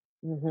home?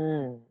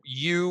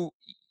 You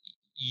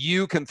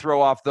can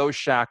throw off those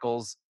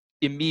shackles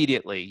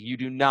immediately. You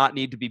do not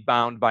need to be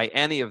bound by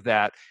any of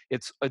that.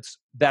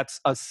 That's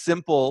a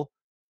simple,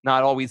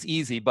 not always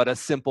easy, but a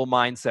simple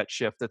mindset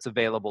shift that's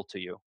available to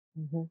you.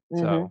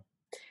 So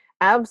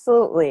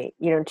absolutely.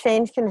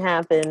 Change can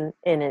happen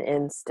in an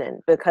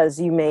instant because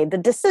you made the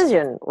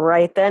decision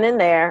right then and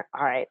there.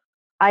 All right,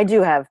 I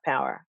do have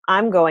power.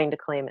 I'm going to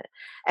claim it.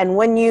 And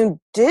when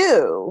you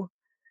do,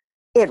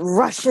 it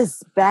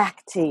rushes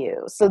back to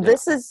you. So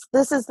this is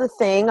the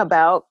thing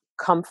about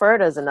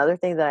comfort, as another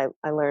thing that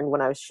I learned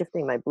when I was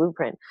shifting my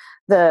blueprint.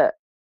 The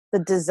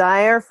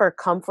desire for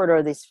comfort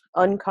or these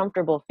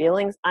uncomfortable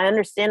feelings, I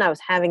understand I was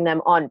having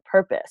them on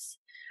purpose,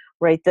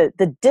 right?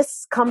 The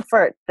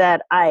discomfort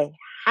that I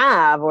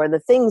have, or the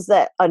things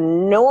that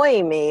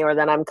annoy me or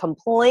that I'm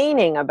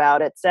complaining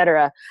about,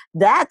 etc.,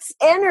 that's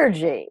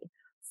energy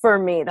for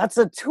me. That's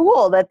a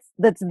tool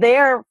that's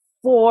there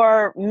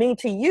for me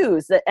to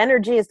use. The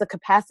energy is the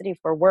capacity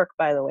for work,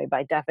 by the way,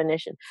 by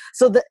definition.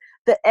 So the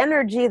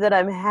energy that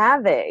I'm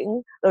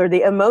having, or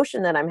the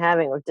emotion that I'm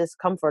having, or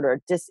discomfort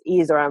or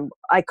dis-ease, or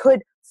I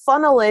could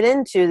funnel it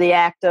into the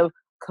act of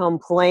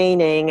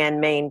complaining and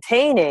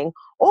maintaining,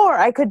 or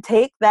I could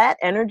take that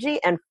energy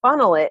and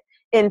funnel it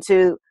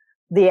into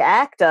the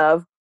act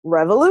of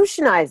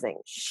revolutionizing,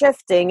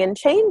 shifting, and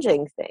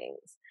changing things.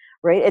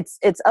 Right?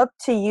 It's up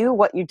to you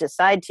what you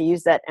decide to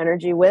use that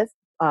energy with.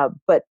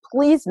 But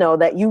please know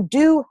that you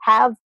do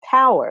have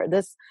power.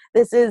 This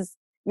is,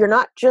 you're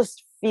not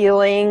just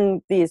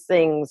feeling these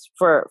things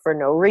for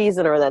no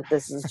reason, or that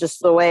this is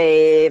just the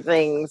way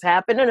things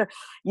happen. And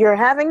you're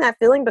having that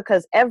feeling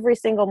because every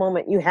single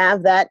moment you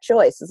have that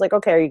choice. It's like,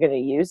 okay, are you going to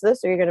use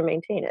this or are you going to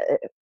maintain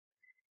it?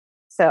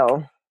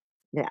 So,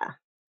 yeah.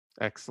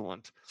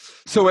 Excellent.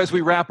 So as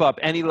we wrap up,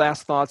 any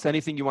last thoughts,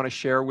 anything you want to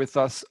share with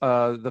us,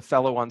 the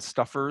fellow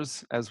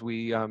unstuffers, as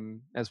we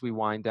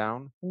wind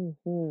down?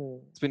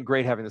 It's been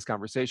great having this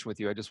conversation with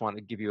you. I just want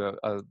to give you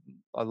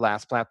a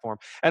last platform,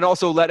 and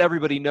also let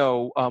everybody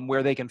know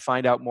where they can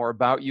find out more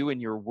about you and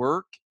your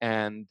work,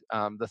 and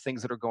the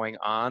things that are going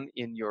on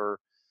in your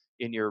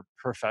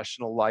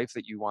professional life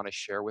that you want to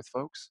share with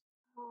folks.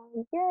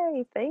 Oh,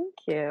 yay, thank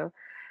you.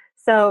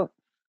 So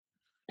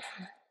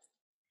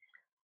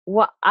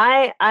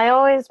I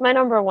always, my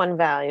number one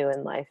value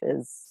in life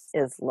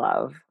is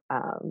love.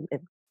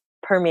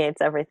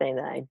 permeates everything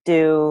that I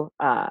do,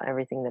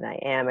 everything that I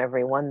am,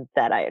 everyone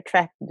that I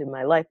attract into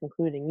my life,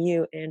 including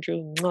you,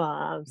 Andrew.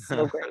 Mwah, I'm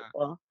so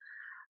grateful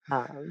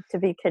to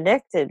be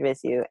connected with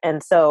you.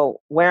 And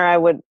so, where I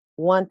would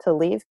want to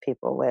leave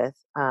people with,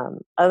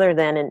 other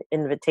than an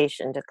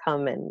invitation to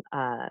come and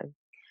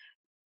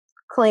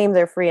claim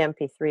their free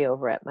MP3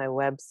 over at my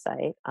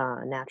website,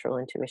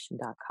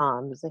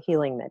 naturalintuition.com. There's a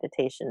healing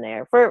meditation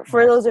there.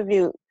 For those of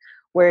you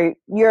where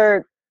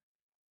you're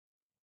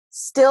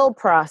still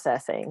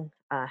processing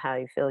how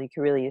you feel, you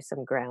could really use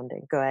some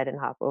grounding. Go ahead and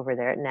hop over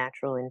there at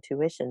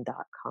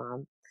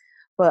naturalintuition.com.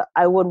 But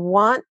I would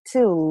want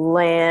to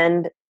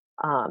land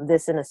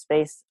this in a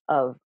space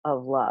of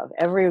love.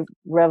 Every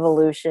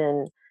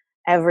revolution,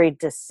 every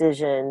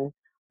decision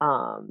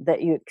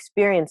that you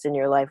experience in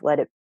your life, let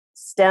it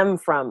stem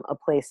from a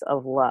place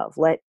of love.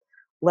 Let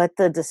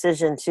the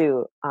decision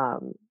to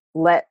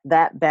let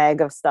that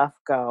bag of stuff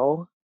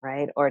go,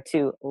 right? Or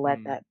to let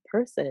that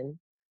person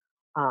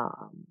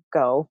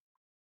go.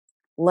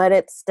 Let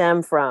it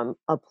stem from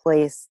a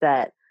place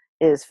that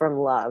is from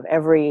love.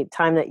 Every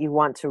time that you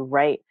want to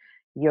write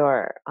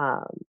your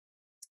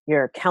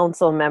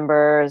council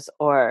members,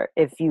 or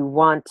if you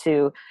want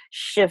to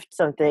shift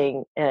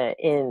something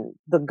in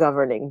the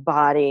governing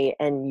body,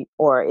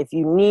 or if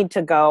you need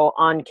to go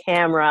on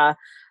camera,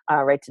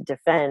 right, to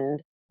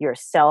defend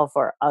yourself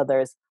or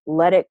others,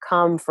 let it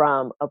come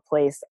from a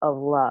place of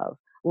love.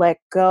 Let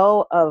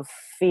go of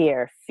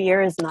fear.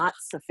 Fear is not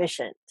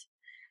sufficient.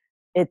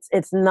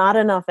 It's not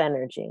enough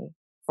energy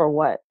for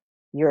what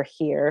you're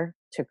here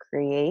to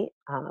create,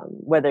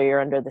 whether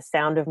you're under the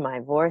sound of my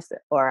voice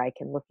or I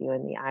can look you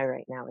in the eye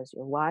right now as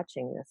you're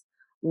watching this.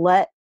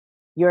 Let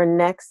your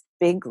next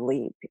big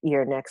leap,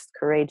 your next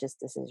courageous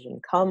decision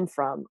come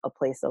from a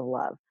place of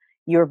love.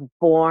 You're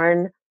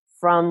born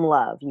from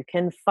love. You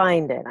can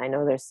find it. I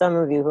know there's some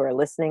of you who are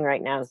listening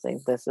right now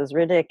saying, this is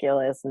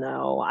ridiculous.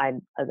 No, I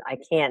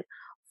can't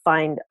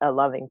find a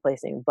loving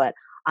placing, but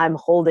I'm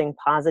holding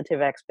positive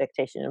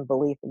expectation and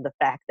belief in the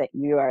fact that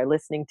you are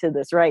listening to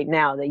this right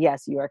now, that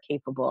yes, you are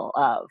capable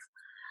of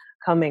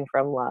coming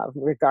from love,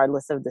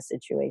 regardless of the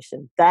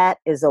situation. That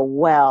is a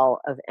well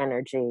of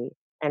energy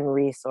and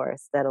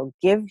resource that'll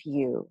give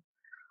you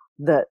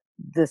the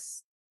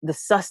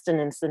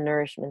sustenance, the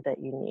nourishment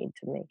that you need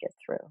to make it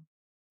through.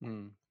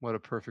 What a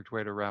perfect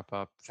way to wrap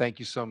up. Thank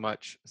you so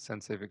much,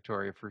 Sensei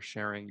Victoria, for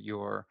sharing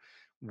your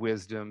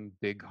wisdom,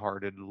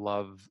 big-hearted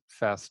love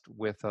fest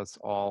with us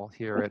all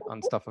here at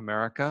Unstuff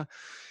America.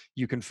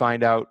 You can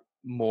find out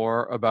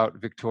more about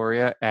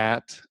Victoria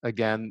at,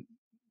 again,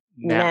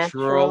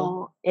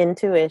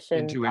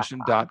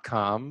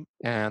 naturalintuition.com.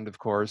 And of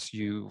course,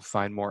 you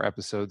find more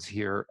episodes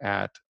here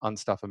at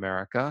Unstuff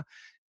America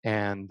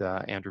and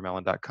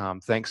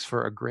andrewmellon.com. Thanks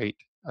for a great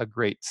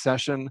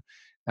session.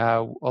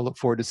 I'll look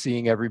forward to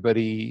seeing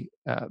everybody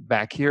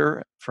back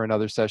here for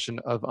another session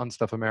of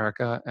Unstuff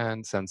America.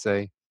 And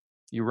Sensei,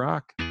 you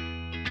rock.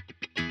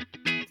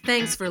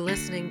 Thanks for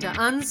listening to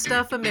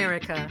Unstuff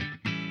America.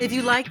 If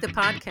you like the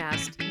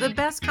podcast, the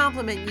best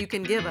compliment you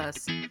can give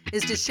us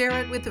is to share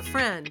it with a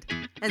friend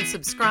and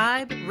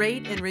subscribe,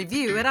 rate, and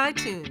review at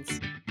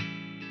iTunes.